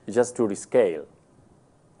 Just to rescale.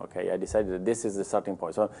 Okay, I decided that this is the starting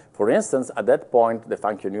point. So, for instance, at that point, the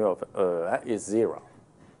function U of is 0.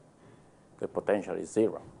 The potential is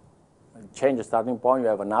 0. Change the starting point, you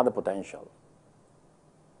have another potential.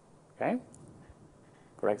 Okay?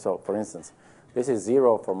 Correct? So, for instance, this is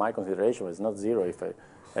 0 for my consideration. It's not 0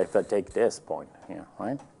 if I take this point here,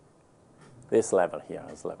 right? This level here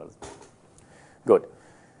is level. Good.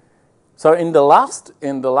 So, in the last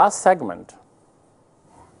segment,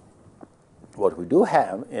 what we do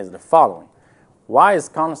have is the following. Y is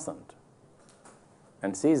constant,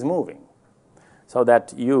 and C is moving. So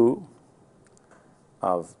that U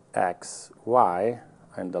of x, y,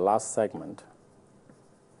 in the last segment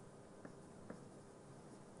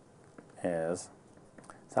is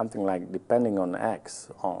something like, depending on x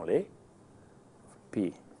only,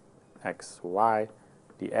 p x, y,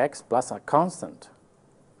 dx plus a constant,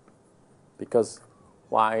 because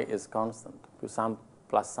y is constant, to some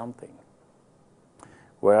plus something.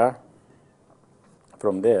 Where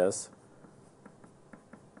from this,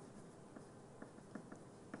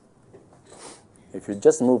 if you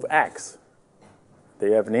just move x,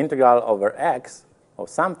 you have an integral over x of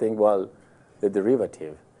something, well, the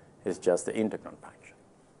derivative is just the integrand function.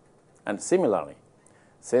 And similarly,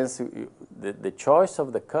 since the choice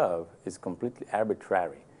of the curve is completely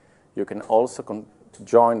arbitrary, you can also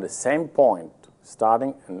join the same point,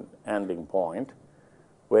 starting and ending point,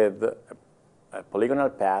 with a polygonal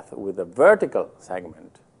path with a vertical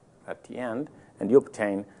segment at the end, and you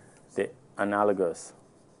obtain the analogous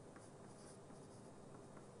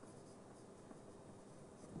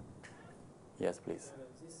Yes, please.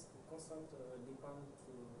 This constant depend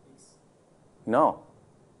to x. No.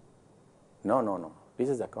 This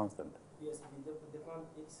is a constant. Yes, depend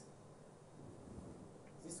x.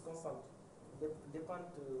 This constant depend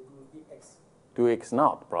to x. To x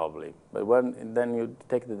naught, probably. But then you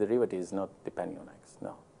take the derivative, it's not depending on x.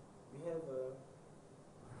 No. We have.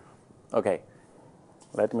 Okay.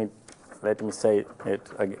 Let me say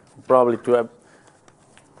it again. Probably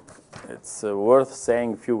it's worth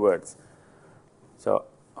saying a few words. So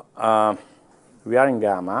we are in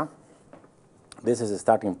gamma. This is a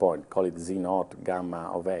starting point. Call it z naught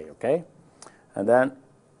gamma of a. Okay, and then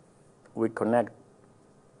we connect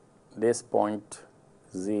this point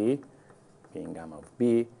z, being gamma of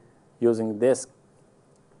b, using this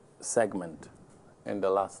segment in the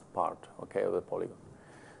last part, okay, of the polygon.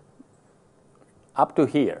 Up to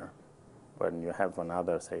here, when you have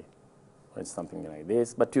another, say, it's something like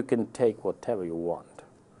this, but you can take whatever you want.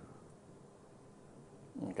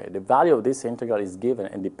 Okay, the value of this integral is given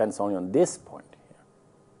and depends only on this point here.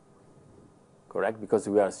 Correct? Because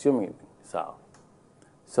we are assuming so.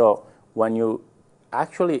 So when you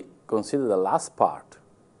actually consider the last part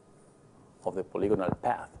of the polygonal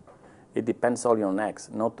path, it depends only on x,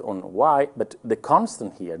 not on y, but the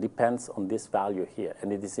constant here depends on this value here,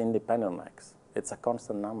 and it is independent on x. It's a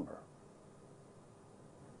constant number.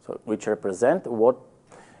 So which represent what,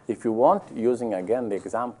 if you want, using again the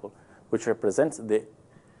example, which represents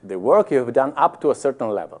the work you have done up to a certain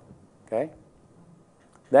level, okay?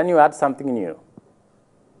 Then you add something new.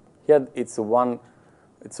 Here it's only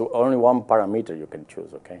one parameter you can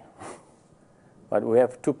choose, okay? But we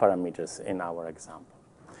have two parameters in our example.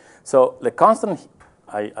 So the constant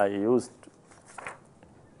I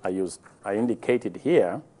indicated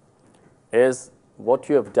here is what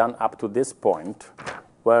you have done up to this point,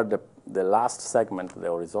 where the last segment, the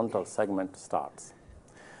horizontal segment, starts.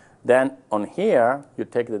 Then on here, you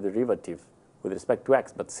take the derivative with respect to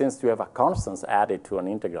x. But since you have a constant added to an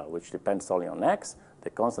integral which depends only on x, the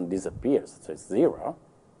constant disappears, so it's 0,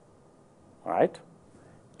 right?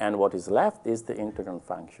 And what is left is the integrand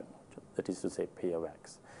function, that is to say p of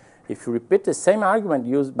x. If you repeat the same argument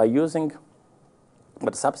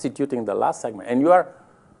but substituting the last segment, and you are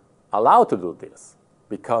allowed to do this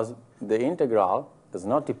because the integral does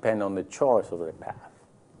not depend on the choice of the path.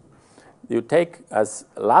 You take as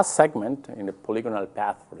last segment in a polygonal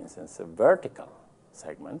path, for instance, a vertical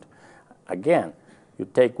segment. Again, you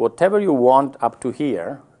take whatever you want up to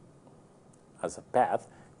here as a path,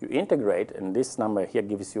 you integrate, and this number here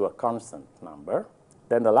gives you a constant number.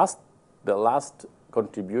 Then the last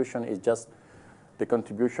contribution is just the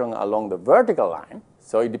contribution along the vertical line.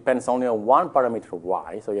 So it depends only on one parameter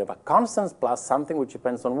y. So you have a constant plus something which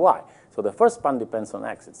depends on y. So the first part depends on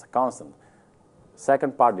x. It's a constant.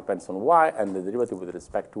 Second part depends on y, and the derivative with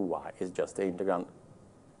respect to y is just the integrand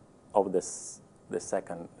of the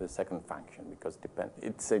second function, because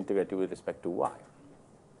it's integrated with respect to y.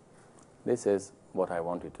 This is what I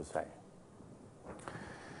wanted to say.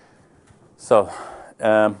 So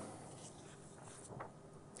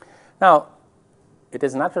now it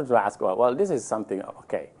is natural to ask, well, this is something,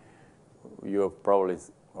 okay, you have probably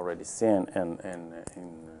already seen in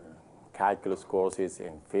calculus courses,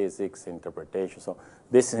 in physics, interpretation. So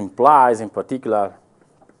this implies, in particular,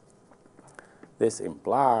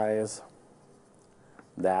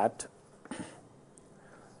 that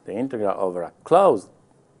the integral over a closed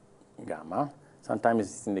gamma, sometimes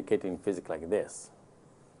it's indicated in physics like this,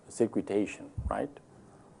 circuitation, right,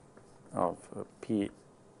 of p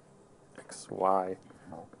xy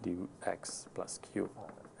dx plus q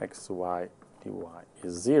xy dy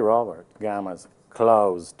is 0, where gamma is a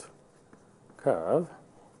closed curve,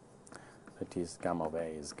 that is gamma of A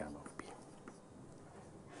is gamma of B.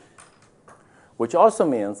 Which also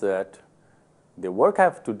means that the work I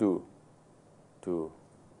have to do to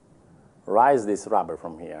rise this rubber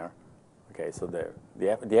from here, okay, so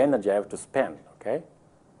the energy I have to spend, okay,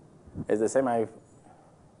 is the same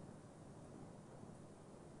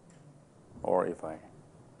or if I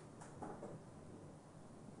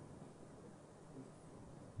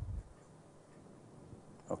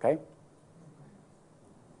okay?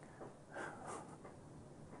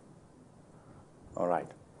 All right.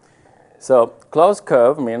 So closed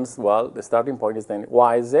curve means, well, the starting point is then,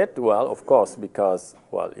 why is it? Well, of course, because,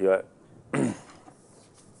 well, you're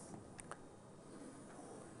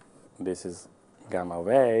this is gamma of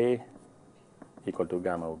A equal to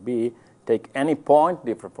gamma of B. Take any point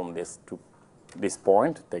different from this to this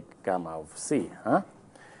point, take gamma of C. Huh?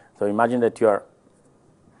 So imagine that you are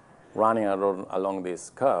running along this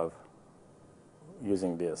curve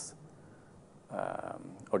using this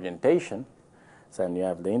orientation. So then you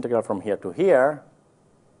have the integral from here to here,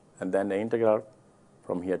 and then the integral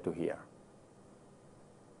from here to here.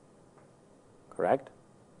 Correct?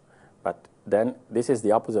 But then this is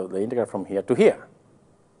the opposite of the integral from here to here.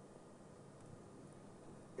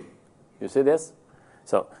 You see this?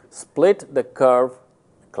 So split the curve,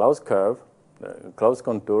 closed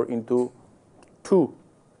contour, into two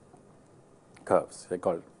curves. They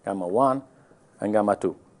call it gamma 1 and gamma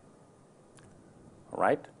 2. All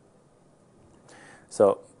right?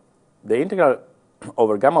 So the integral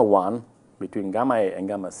over gamma 1 between gamma A and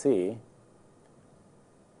gamma C,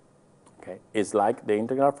 okay, is like the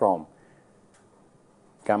integral from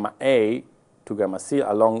gamma A to gamma C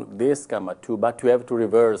along this gamma 2, but you have to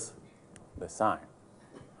reverse the sign.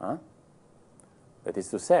 Huh? That is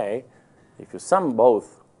to say, if you sum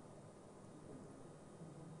both,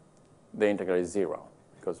 the integral is 0,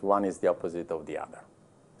 because one is the opposite of the other.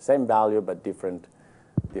 Same value, but different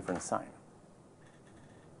sign.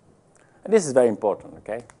 And this is very important,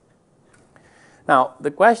 okay? Now,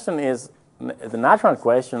 the question is, the natural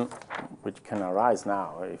question which can arise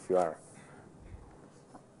now, if you are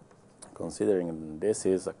considering this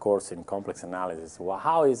is a course in complex analysis, well,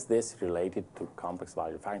 how is this related to complex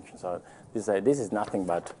value functions? So this is nothing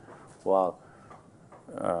but, well,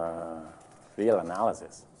 real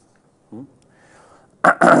analysis.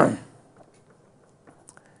 And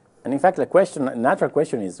in fact, the natural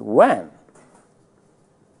question is when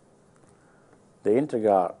the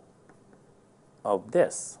integral of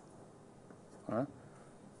this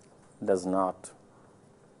does not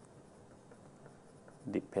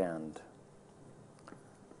depend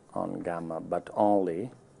on gamma, but only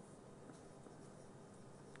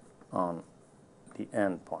on the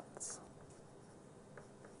endpoints.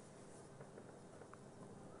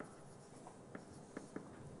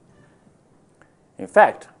 In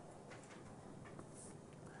fact,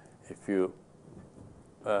 if you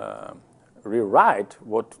rewrite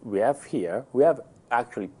what we have here, we have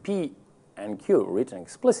actually P and Q written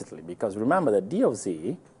explicitly, because remember that d of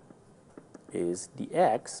z is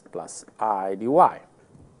dx plus I dy.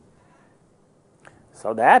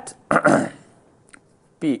 So that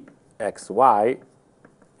Pxy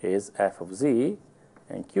is f of z,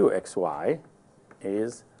 and Qxy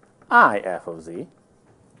is I f of z.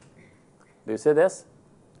 Do you see this?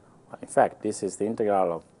 In fact, this is the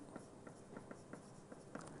integral of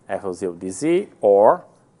f of z of dz, or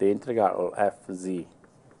the integral of f of z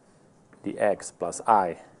dx plus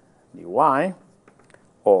I dy,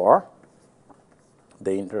 or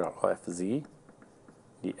the integral of f of z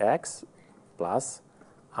dx plus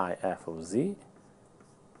I f of z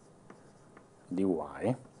dy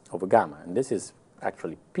over gamma. And this is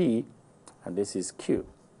actually P, and this is Q.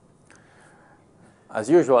 As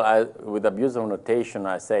usual, with abusive notation,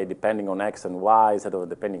 I say depending on x and y instead of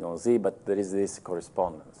depending on z, but there is this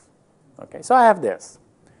correspondence. Okay, so I have this.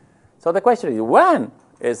 So the question is, when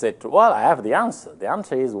is it? Well, I have the answer. The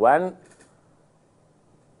answer is when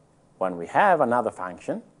we have another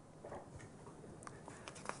function,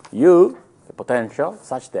 u, the potential,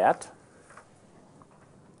 such that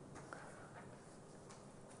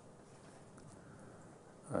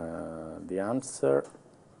the answer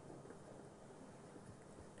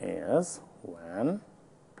is when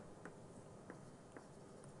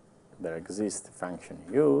there exists a function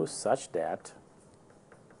u such that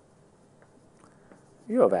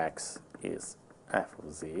u of x is f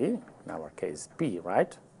of z, in our case p,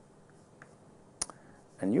 right?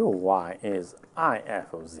 And u of y is I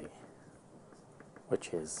f of z,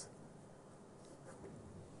 which is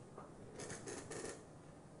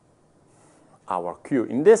our q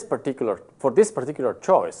in this particular, for this particular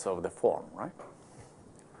choice of the form, right?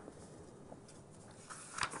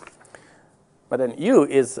 But then u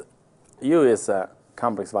is a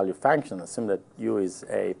complex value function. Assume that u is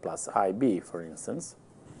a plus ib, for instance.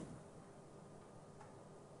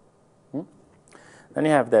 Then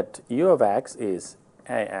you have that u of x is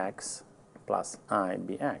ax plus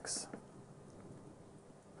ibx.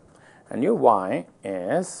 And u y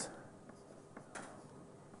is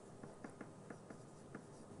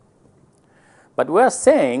but we're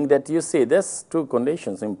saying that, you see, these two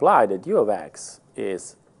conditions imply that u of x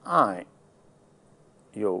is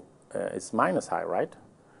it's minus I, right?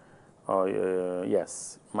 Or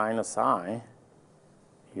yes, minus I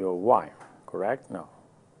u of y, correct? No.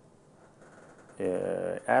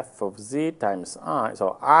 F of z times I,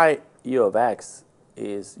 so I u of x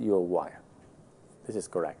is u of y. This is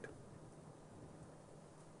correct.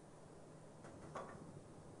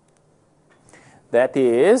 That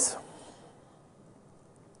is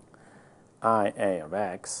I a of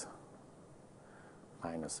x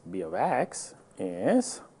minus b of x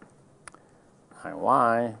is I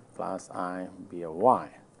y plus I b of y.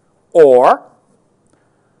 Or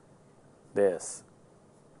this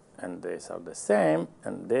and this are the same,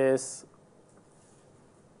 and this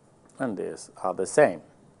and this are the same.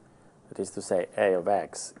 That is to say, a of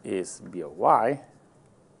x is b of y,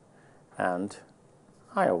 and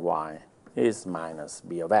I of y is minus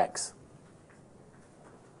b of x,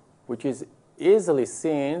 which is easily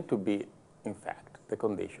seen to be, in fact, the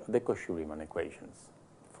condition, the Cauchy-Riemann equations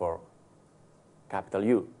for capital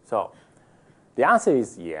U. So the answer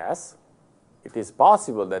is yes. It is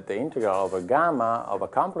possible that the integral over gamma of a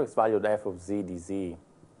complex valued f of z dz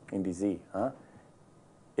in dz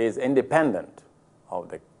is independent of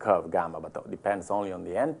the curve gamma, but depends only on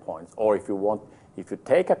the endpoints. Or if you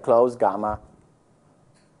take a closed gamma,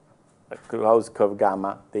 a closed curve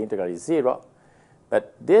gamma, the integral is 0.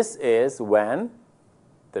 But this is when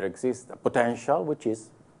there exists a potential which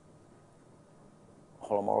is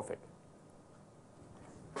holomorphic.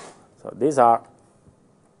 So these are,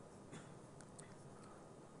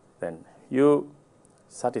 then U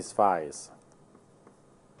satisfies,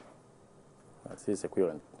 this is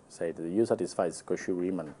equivalent, say that U satisfies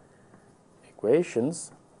Cauchy-Riemann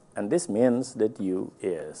equations, and this means that U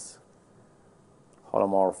is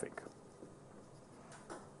holomorphic.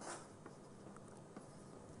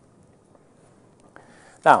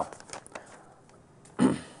 Now,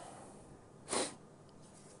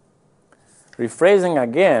 rephrasing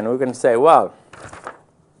again, we can say, well,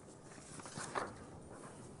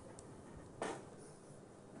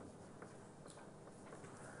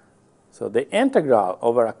 so the integral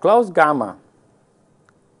over a closed gamma,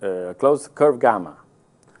 closed curve gamma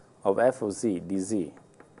of f of z dz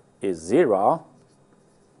is 0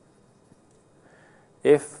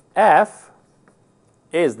 if f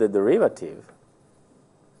is the derivative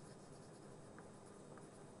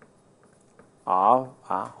of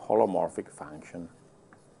a holomorphic function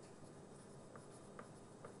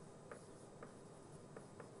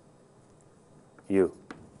u.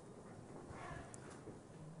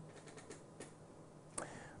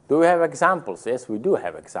 Do we have examples? Yes, we do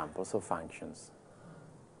have examples of functions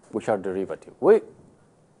which are derivative. We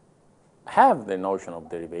have the notion of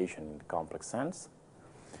derivation in the complex sense.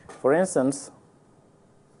 For instance,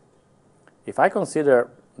 if I consider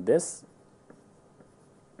this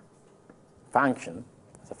function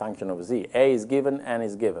as a function of z, a is given, n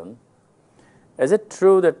is given, is it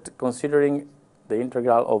true that considering the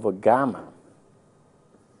integral over gamma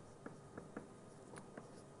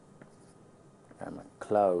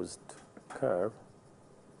closed curve,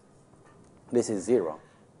 this is 0?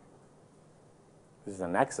 This is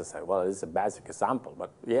an exercise. Well, this is a basic example,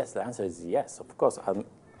 but yes, the answer is yes, of course,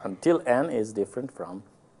 until n is different from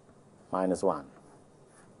 -1.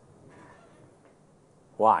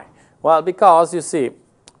 Why? Well, because you see,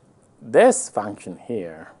 this function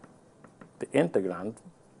here, the integrand,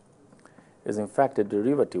 is in fact a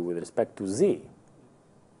derivative with respect to z.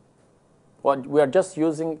 Well, we are just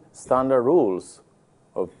using standard rules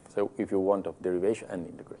of, so if you want, of derivation and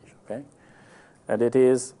integration, okay? And it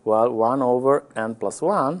is, well, 1 over n plus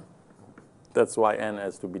 1. That's why n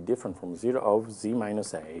has to be different from 0 of z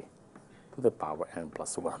minus a to the power n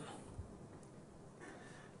plus 1.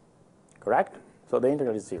 Correct? So the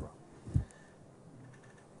integral is 0.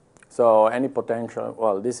 So any potential,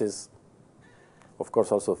 well, this is, of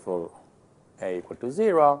course, also for a equal to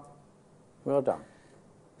 0. We are done.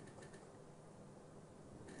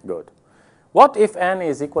 Good. What if n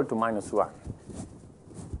is equal to -1?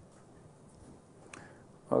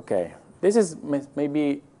 Okay, this is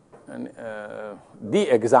maybe the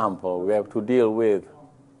example we have to deal with.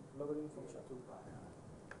 Logarithm function 2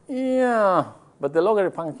 pi. Yeah, but the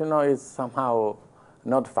logarithm function is somehow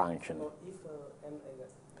not function. So if n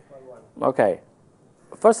equal 1. Okay,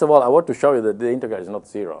 first of all, I want to show you that the integral is not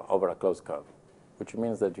 0 over a closed curve, which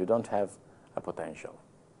means that you don't have a potential.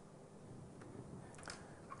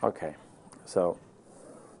 Okay, so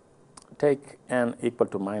take n equal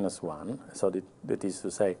to -1, so that is to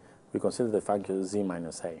say we consider the function z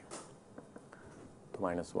minus a to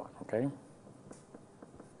 -1, okay?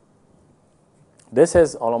 This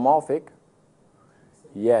is holomorphic,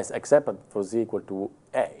 yes, except for z equal to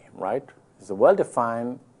a, right? It's a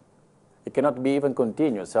well-defined, it cannot be even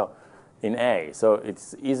continuous, so in a, so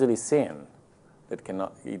it's easily seen that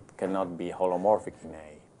it cannot be holomorphic in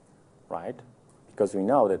a, right? Because we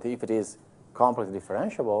know that if it is complex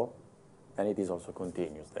differentiable, then it is also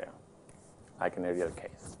continuous there, like in a real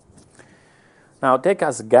case. Now take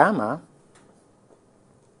as gamma,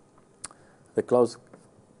 the closed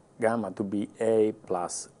gamma to be a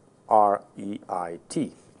plus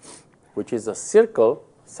REIT, which is a circle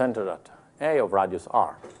centered at a of radius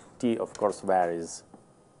r. T, of course, varies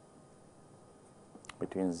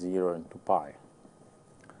between 0 and 2 pi.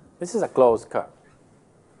 This is a closed curve.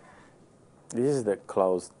 This is the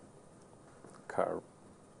closed curve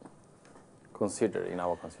considered in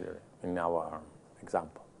our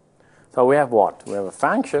example. So we have what? We have a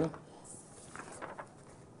function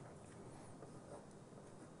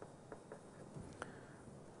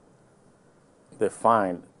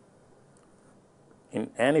defined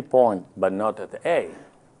in any point but not at a,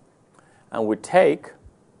 and we take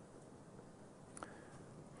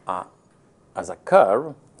as a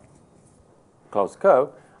curve, closed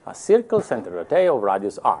curve, a circle centered at a of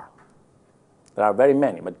radius r. There are very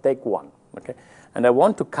many, but take one, okay? And I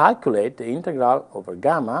want to calculate the integral over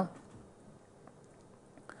gamma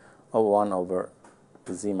of 1 over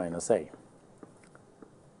z minus a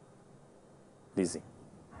dz.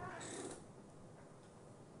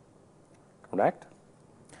 Correct?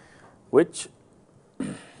 Which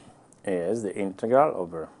is the integral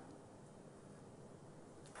over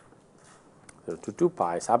 0 to 2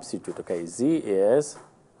 pi, substitute, okay, z is,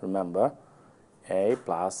 remember, a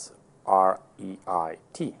plus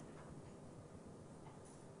REIT.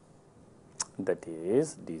 That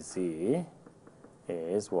is, dz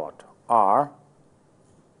is what? R,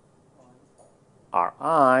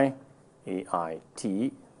 Ri,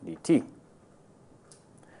 EIT, dt.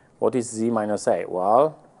 What is z minus a?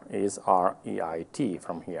 Well, is REIT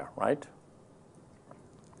from here, right?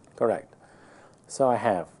 Correct. So I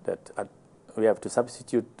have that we have to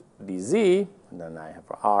substitute dz, and then I have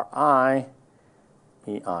Ri,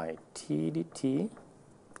 EIT dt,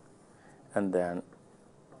 and then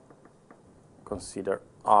consider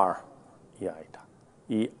R EIT.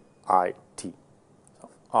 So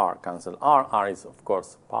R cancel R. R is, of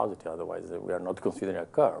course, positive, otherwise we are not considering a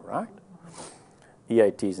curve, right?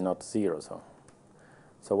 EIT is not 0,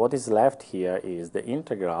 so what is left here is the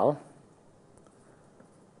integral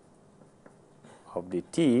of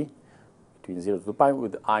dt between 0 to 2 pi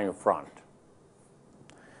with I in front.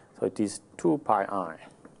 So it is 2 pi I,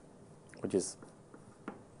 which is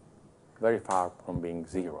very far from being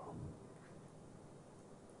 0.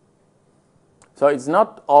 So it's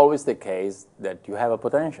not always the case that you have a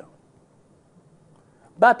potential.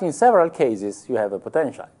 But in several cases, you have a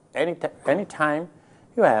potential. Any time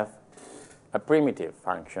you have a primitive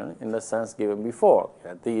function in the sense given before.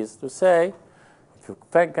 That is to say, if you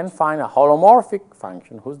can find a holomorphic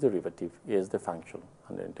function whose derivative is the function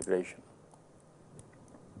under integration.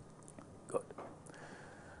 Good.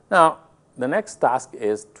 Now, the next task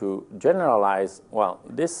is to generalize, well,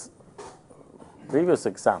 this previous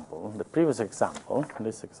example,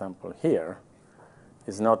 this example here,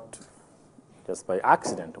 is not just by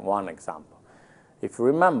accident one example. If you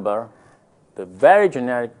remember, the very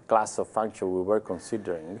generic class of functions we were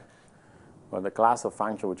considering were the class of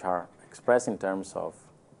functions which are expressed in terms of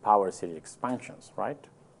power series expansions, right?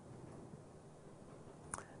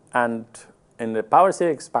 And in the power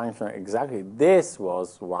series expansion, exactly this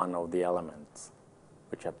was one of the elements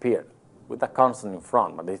which appeared with a constant in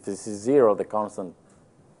front. But if this is 0, the constant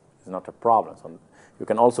is not a problem. So you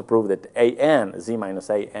can also prove that an, z minus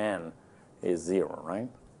an, is 0, right?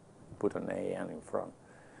 Put an an in front.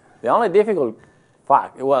 The only difficult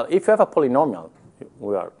fact, well, if you have a polynomial,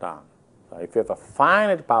 we are done. So if you have a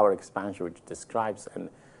finite power expansion which describes and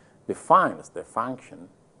defines the function,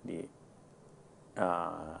 the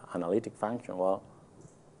analytic function, well,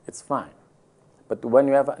 it's fine. But when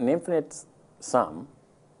you have an infinite sum,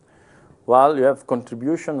 well, you have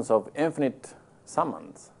contributions of infinite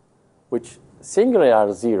summands, which singularly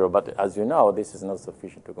are 0, but as you know, this is not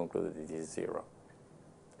sufficient to conclude that it is 0.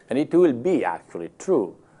 And it will be actually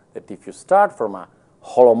true that if you start from a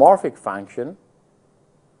holomorphic function,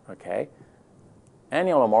 okay,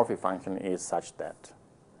 any holomorphic function is such that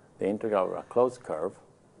the integral of a closed curve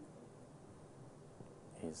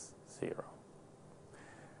is 0.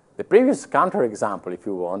 The previous counterexample, if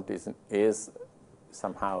you want, is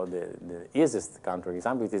somehow the easiest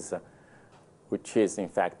counterexample. It is which is in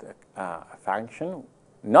fact a function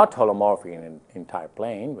not holomorphic in an entire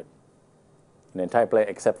plane, but an entire plane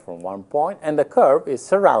except from one point, and the curve is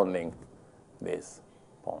surrounding this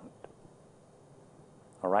point.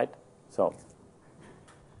 All right? So,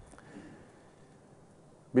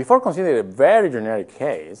 before considering a very generic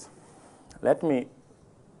case, let me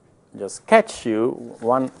just sketch you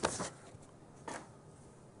one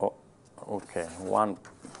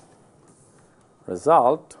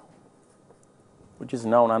result which is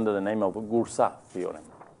known under the name of Goursat theorem.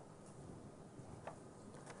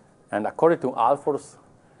 And according to Alfors,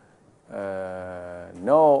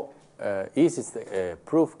 no easiest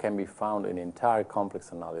proof can be found in entire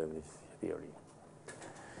complex analysis theory.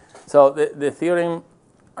 So the theorem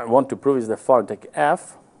I want to prove is the following. Take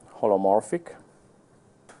F, holomorphic,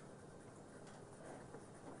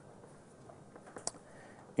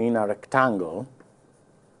 in a rectangle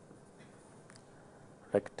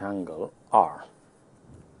R.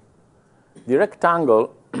 The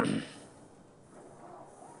rectangle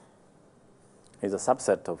is a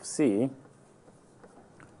subset of C,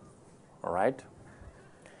 all right,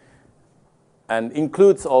 and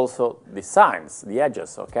includes also the sides, the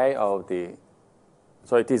edges, okay, of the,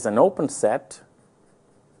 so it is an open set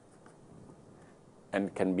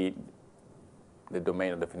and can be the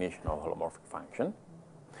domain of definition of a holomorphic function.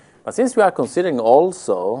 But since we are considering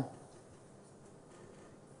also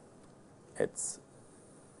its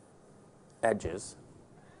edges,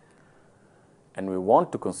 and we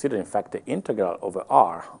want to consider, in fact, the integral over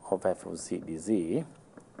R of f of z dz,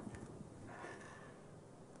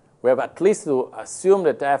 we have at least to assume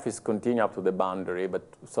that f is continuous up to the boundary, but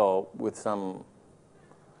so with some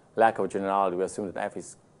lack of generality, we assume that f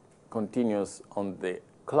is continuous on the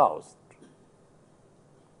closed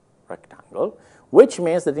rectangle, which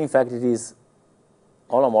means that, in fact, it is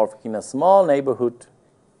holomorphic in a small neighborhood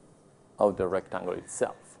of the rectangle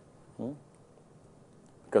itself.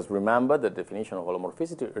 Because remember, the definition of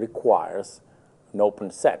holomorphicity requires an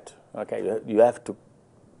open set. Okay, you have to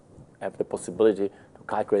have the possibility to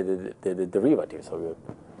calculate the derivative, so you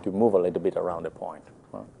have to move a little bit around the point.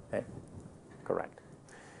 Okay, correct.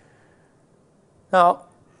 Now,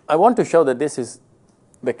 I want to show that this is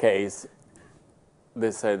the case.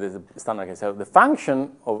 This is the standard case. So the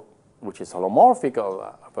function of which is holomorphic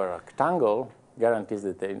of a rectangle guarantees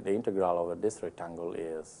that the integral over this rectangle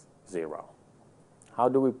is 0. How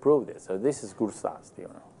do we prove this? So this is Goursat's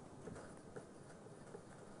theorem.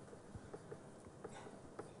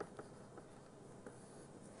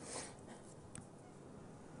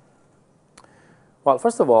 Well,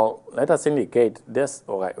 first of all, let us indicate this.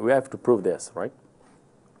 Okay, we have to prove this, right?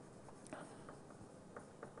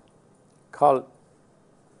 Call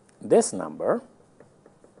this number,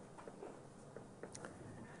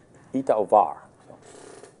 eta of r.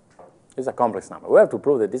 So it's a complex number. We have to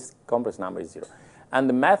prove that this complex number is 0. And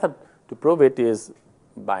the method to prove it is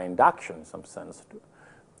by induction in some sense,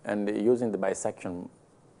 and using the bisection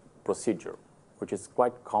procedure, which is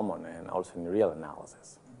quite common and also in real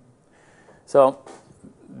analysis. So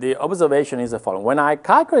the observation is the following. When I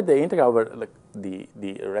calculate the integral over the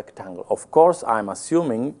rectangle, of course, I'm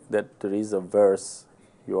assuming that there is a verse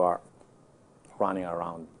you are running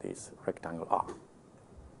around this rectangle R.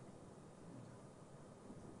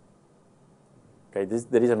 Okay,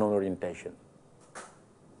 there is an orientation.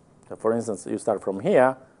 So for instance, you start from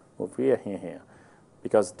here, move here, here, here,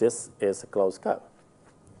 because this is a closed curve.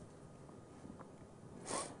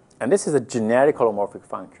 And this is a generic holomorphic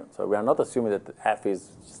function. So we are not assuming that f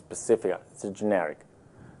is specific. It's a generic.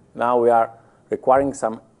 Now we are requiring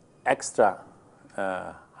some extra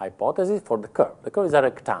hypothesis for the curve. The curve is a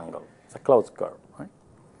rectangle. It's a closed curve. Right?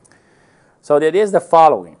 So the idea is the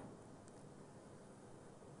following.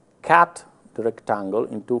 Cut the rectangle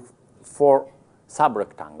into 4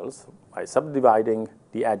 subrectangles by subdividing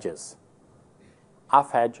the edges.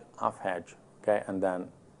 Half edge, okay, and then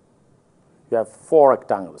you have 4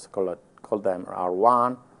 rectangles, call them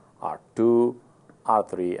R1, R2,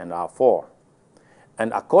 R3, and R4.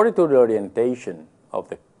 And according to the orientation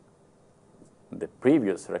of the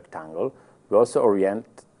previous rectangle, we also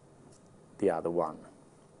orient the other one.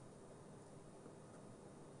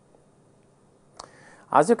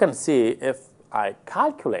 As you can see, if I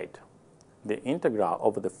calculate the integral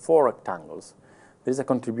over the 4 rectangles, there is a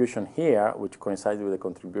contribution here, which coincides with the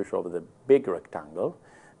contribution over the big rectangle.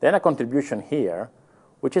 Then a contribution here,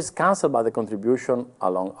 which is cancelled by the contribution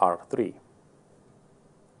along R3.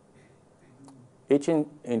 Each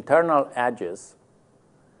internal edges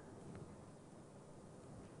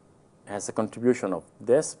has a contribution of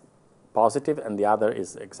this positive, and the other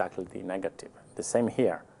is exactly the negative. The same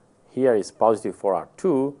here. Here is positive for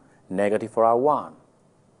R2, negative for R1.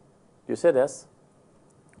 You see this?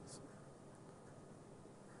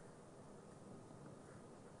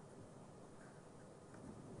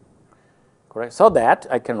 Correct? So that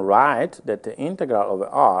I can write that the integral over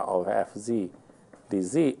R of fz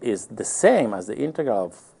dz is the same as the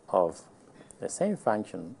integral of the same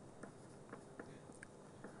function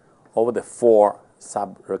over the 4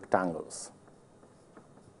 subrectangles.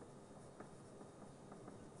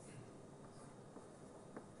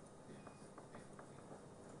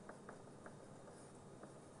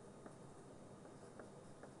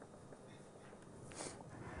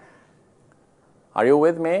 Are you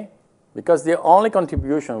with me? Because the only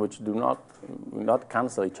contribution which do not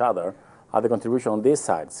cancel each other are the contribution on these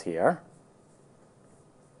sides here,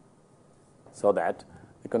 so that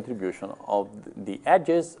the contribution of the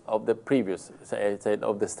edges of the previous, say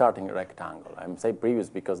of the starting rectangle. I'm saying previous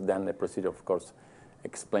because then the procedure, of course,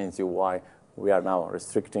 explains you why we are now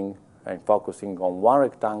restricting and focusing on one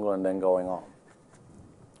rectangle and then going on.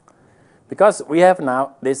 Because we have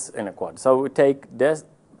now this inequality. So we take this.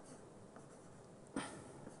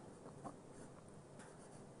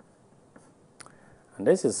 And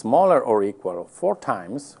this is smaller or equal to 4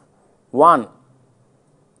 times 1,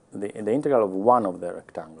 the integral of one of the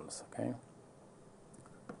rectangles. Okay,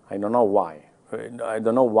 I don't know why. I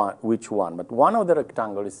don't know which one, but one of the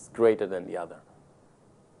rectangles is greater than the other.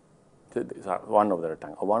 Sorry, one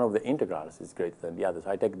of the integrals is greater than the other. So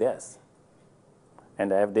I take this,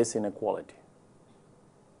 and I have this inequality.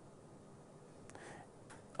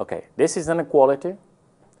 Okay, this is an inequality.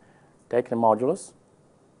 Take the modulus.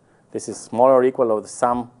 This is smaller or equal to the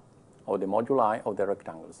sum of the moduli of the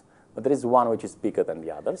rectangles. But there is one which is bigger than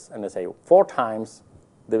the others, and I say 4 times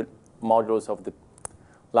the modulus of the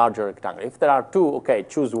larger rectangle. If there are 2, okay,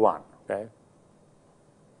 choose one. Okay.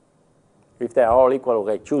 If they are all equal,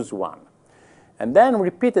 okay, choose one. And then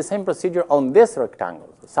repeat the same procedure on this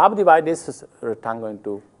rectangle. So subdivide this rectangle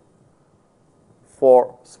into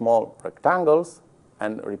 4 small rectangles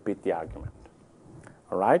and repeat the argument.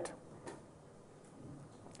 All right?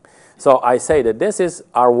 So I say that this is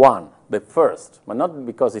R1, the first, but not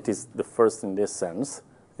because it is the first in this sense,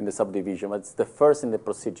 in the subdivision, but it's the first in the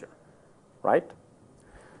procedure, right?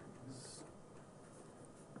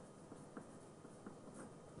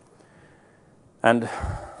 And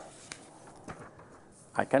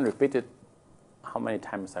I can repeat it how many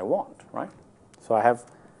times I want, right? So I have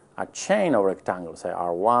a chain of rectangles, say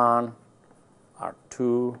R1,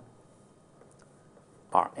 R2,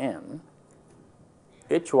 Rn.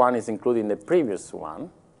 Each one is included in the previous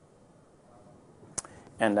one.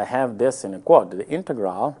 And I have this inequality, the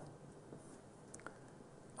integral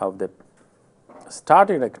of the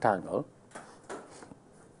starting rectangle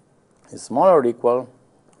is smaller or equal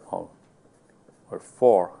or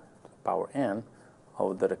 4 to the power n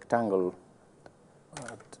of the rectangle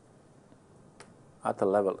at the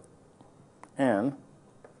level n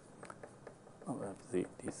of fz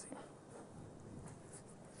dc.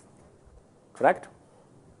 Correct?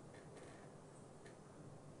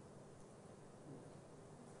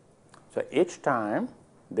 So each time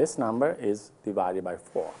this number is divided by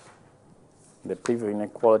 4. The previous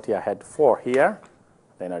inequality I had 4 here,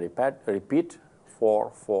 then I repeat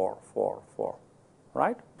 4, 4, 4, 4,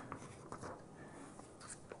 right?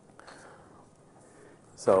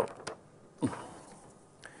 So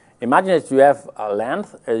imagine that you have a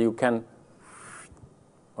length and you can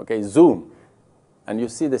zoom and you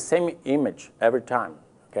see the same image every time,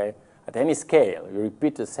 okay? At any scale, you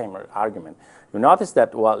repeat the same argument. You notice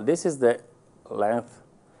that, well, this is the length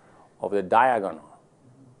of the diagonal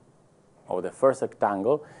of the first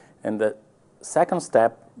rectangle, and the second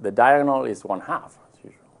step, the diagonal is 1/2, as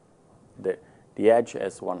usual. The edge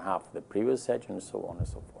is 1/2 the previous edge, and so on and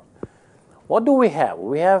so forth. What do we have?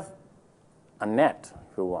 We have a net,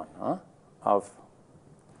 if you want, of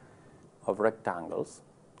rectangles,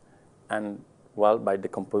 and well, by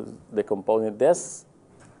decomposing this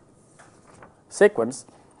sequence,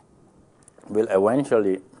 will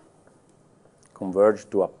eventually converge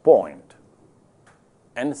to a point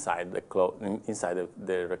inside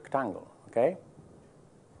the rectangle. Okay.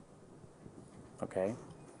 Okay.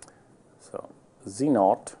 So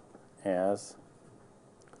Z0 as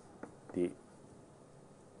the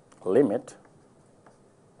limit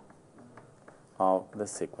of the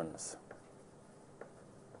sequence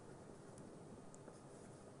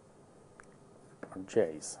or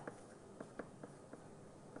J's.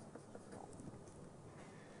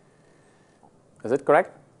 Is it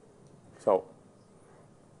correct? So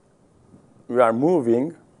we are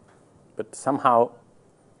moving, but somehow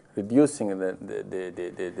reducing the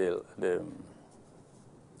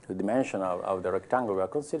dimension of the rectangle we are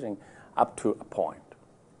considering up to a point.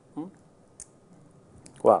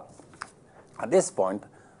 Well, at this point,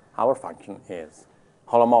 our function is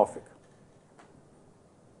holomorphic,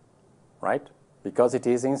 right? Because it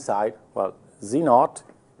is inside, well, Z0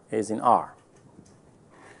 is in R.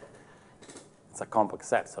 It's a complex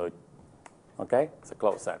set, so, okay? It's a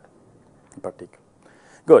closed set in particular.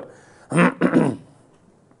 Good.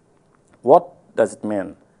 What does it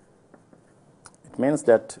mean? It means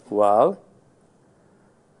that, well,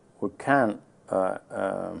 we can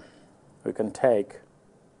take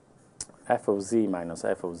f of z minus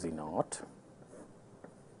f of z0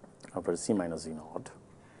 over z minus z0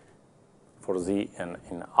 for z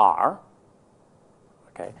in R,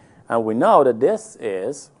 okay? And we know that this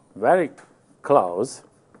is very close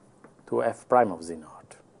to f prime of z0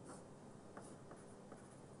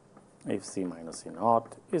 if z minus z0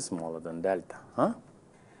 is smaller than delta,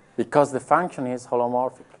 because the function is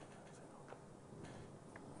holomorphic.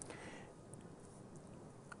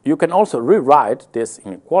 You can also rewrite this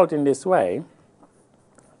inequality in this way.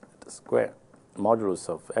 The square modulus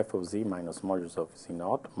of f of z minus modulus of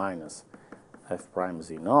z0 minus f prime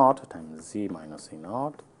z0 times z minus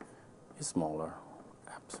z0 is smaller,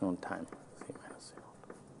 epsilon times z minus z0.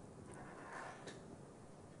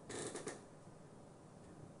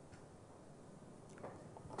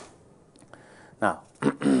 Now,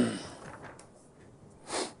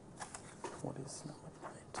 what is number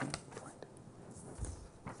 19, 20?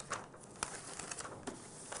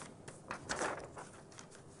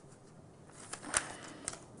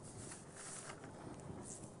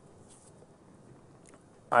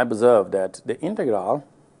 I observe that the integral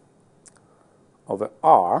over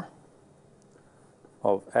R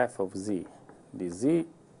of f of z, dz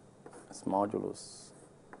is modulus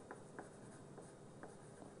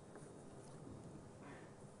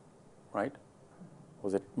right?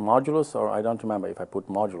 Was it modulus, or I don't remember if I put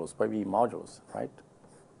modulus, maybe modulus, right?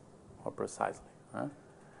 More precisely.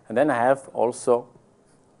 And then I have also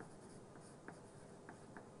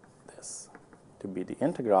this to be the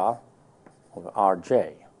integral of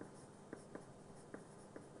Rj.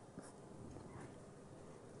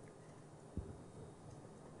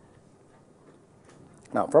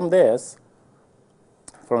 Now, from this,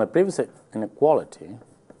 from the previous inequality,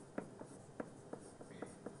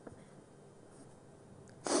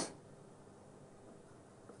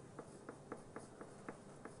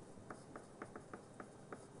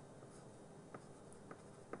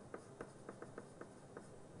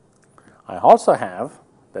 I also have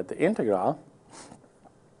that the integral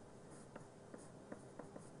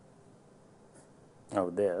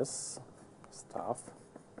of this stuff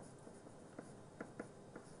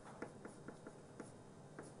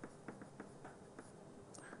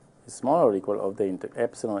is smaller or equal of the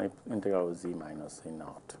epsilon integral of z minus z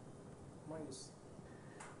naught. Minus.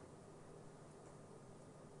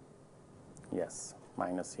 Yes,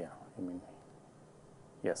 minus, yeah, you mean,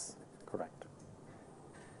 yes, correct.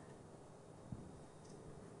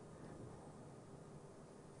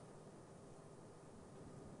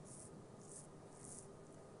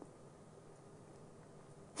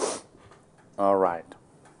 All right.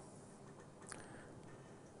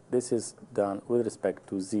 This is done with respect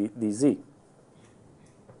to z dz.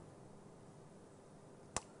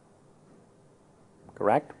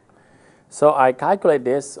 Correct? So I calculate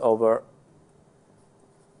this over,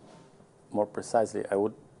 more precisely, I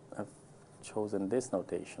would have chosen this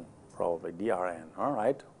notation, probably drn, all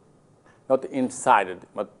right? Not inside it,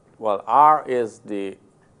 but, well, R is the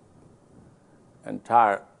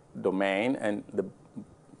entire domain, and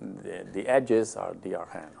the edges are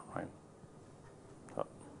drn, right? So,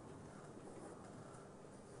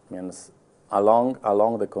 means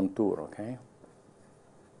along the contour, okay?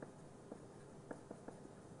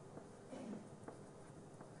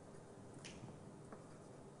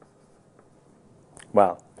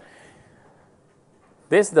 Well,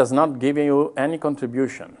 this does not give you any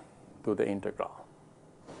contribution to the integral,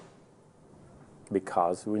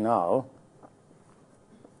 because we know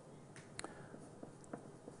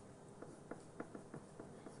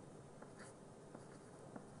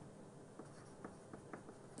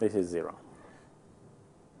this is 0.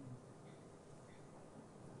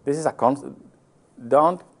 This is a constant.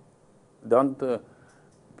 Don't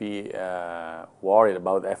be worried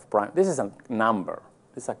about f prime. This is a number.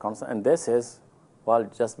 This is a constant, and this is, well,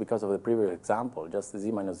 just because of the previous example, just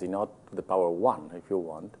z minus z naught to the power 1, if you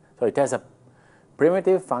want. So it has a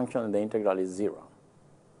primitive function, and the integral is 0.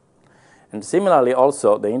 And similarly,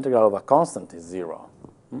 also, the integral of a constant is 0,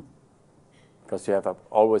 because you have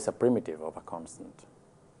always a primitive of a constant.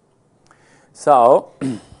 So,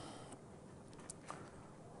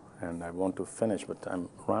 and I want to finish, but I'm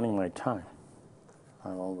running my time.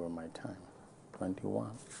 I'm over my time,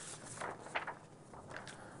 21.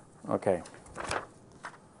 Okay.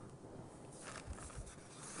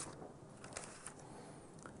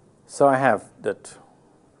 So I have that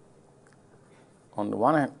on the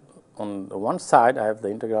one hand, on the one side, I have the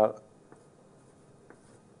integral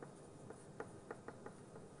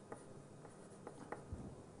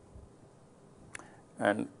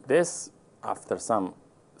and this, after some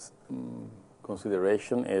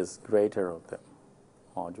consideration, is greater of the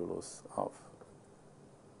modulus of,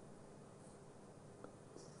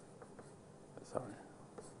 sorry,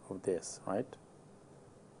 of this, right?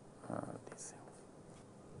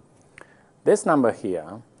 This number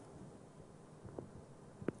here,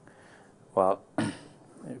 well,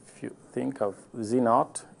 if you think of z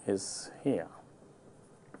naught is here,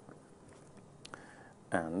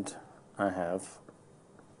 and I have,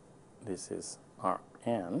 this is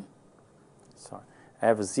Rn, sorry, I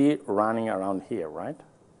have z running around here, right?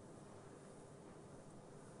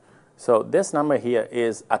 So this number here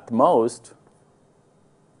is at most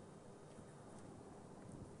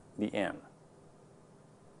the n,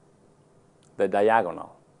 the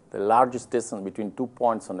diagonal. The largest distance between 2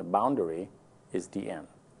 points on the boundary is dn.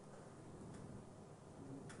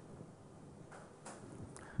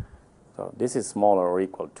 So this is smaller or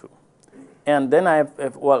equal to. And then I have,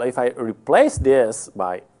 if I replace this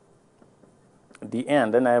by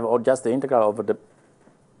dn, then I have just the integral over the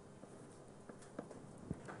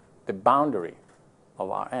boundary of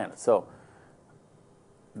Rn. So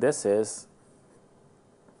this is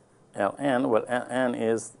Ln. Well, Ln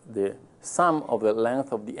is the sum of the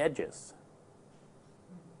length of the edges,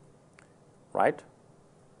 right?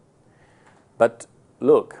 But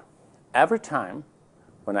look, every time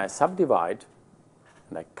when I subdivide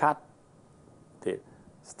and I cut the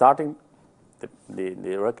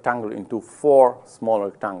the rectangle into 4 small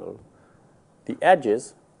rectangles, the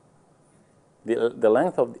edges, the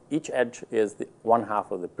length of each edge is the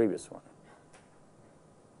 1/2 of the previous one.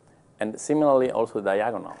 And similarly also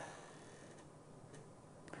diagonal.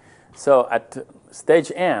 So at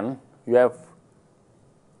stage n, you have,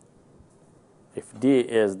 if D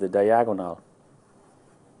is the diagonal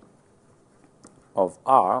of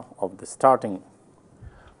R, of the starting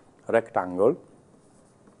rectangle,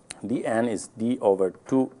 dn is d over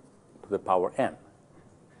 2 to the power n.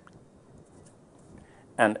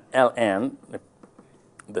 And Ln,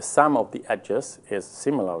 the sum of the edges, is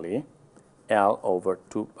similarly L over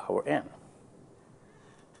 2 power n.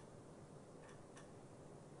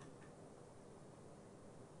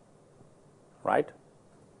 Right?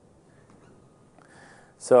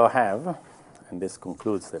 So I have, and this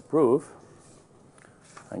concludes the proof,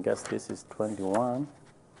 I guess this is 21.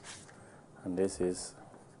 and this is,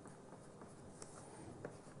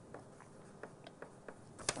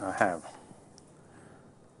 I have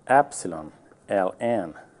epsilon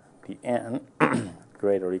ln dn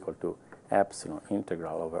greater or equal to epsilon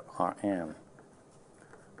integral over Rn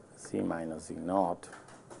z minus z naught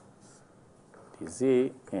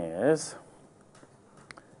dz is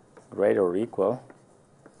greater or equal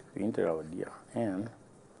to the integral of drn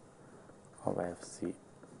of fc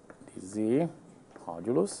dz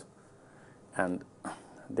modulus, and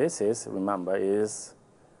this is, remember, is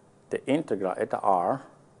the integral at r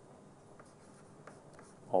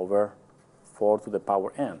over 4 to the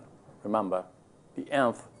power n. Remember, the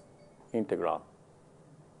nth integral.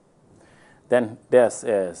 Then this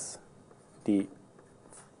is d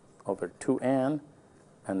over 2n,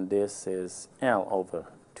 and this is L over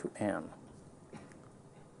 2n,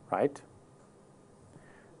 right?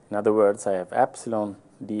 In other words, I have epsilon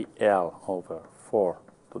dl over 4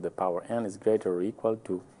 to the power n is greater or equal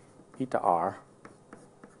to eta r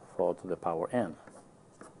 4 to the power n.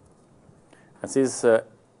 And since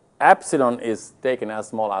epsilon is taken as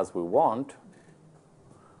small as we want,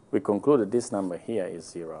 we conclude that this number here is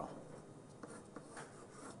 0.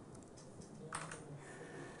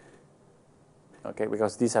 Okay,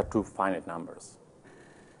 because these are two finite numbers,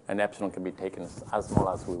 and epsilon can be taken as small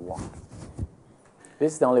as we want.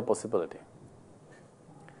 This is the only possibility.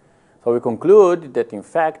 So we conclude that, in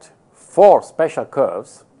fact, for special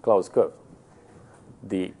curves, closed curves,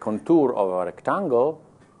 the contour of a rectangle,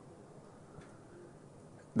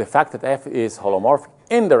 the fact that f is holomorphic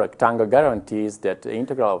in the rectangle guarantees that the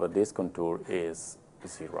integral over this contour is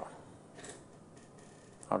 0.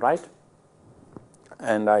 All right?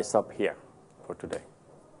 And I stop here for today.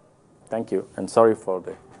 Thank you, and sorry for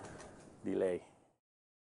the delay.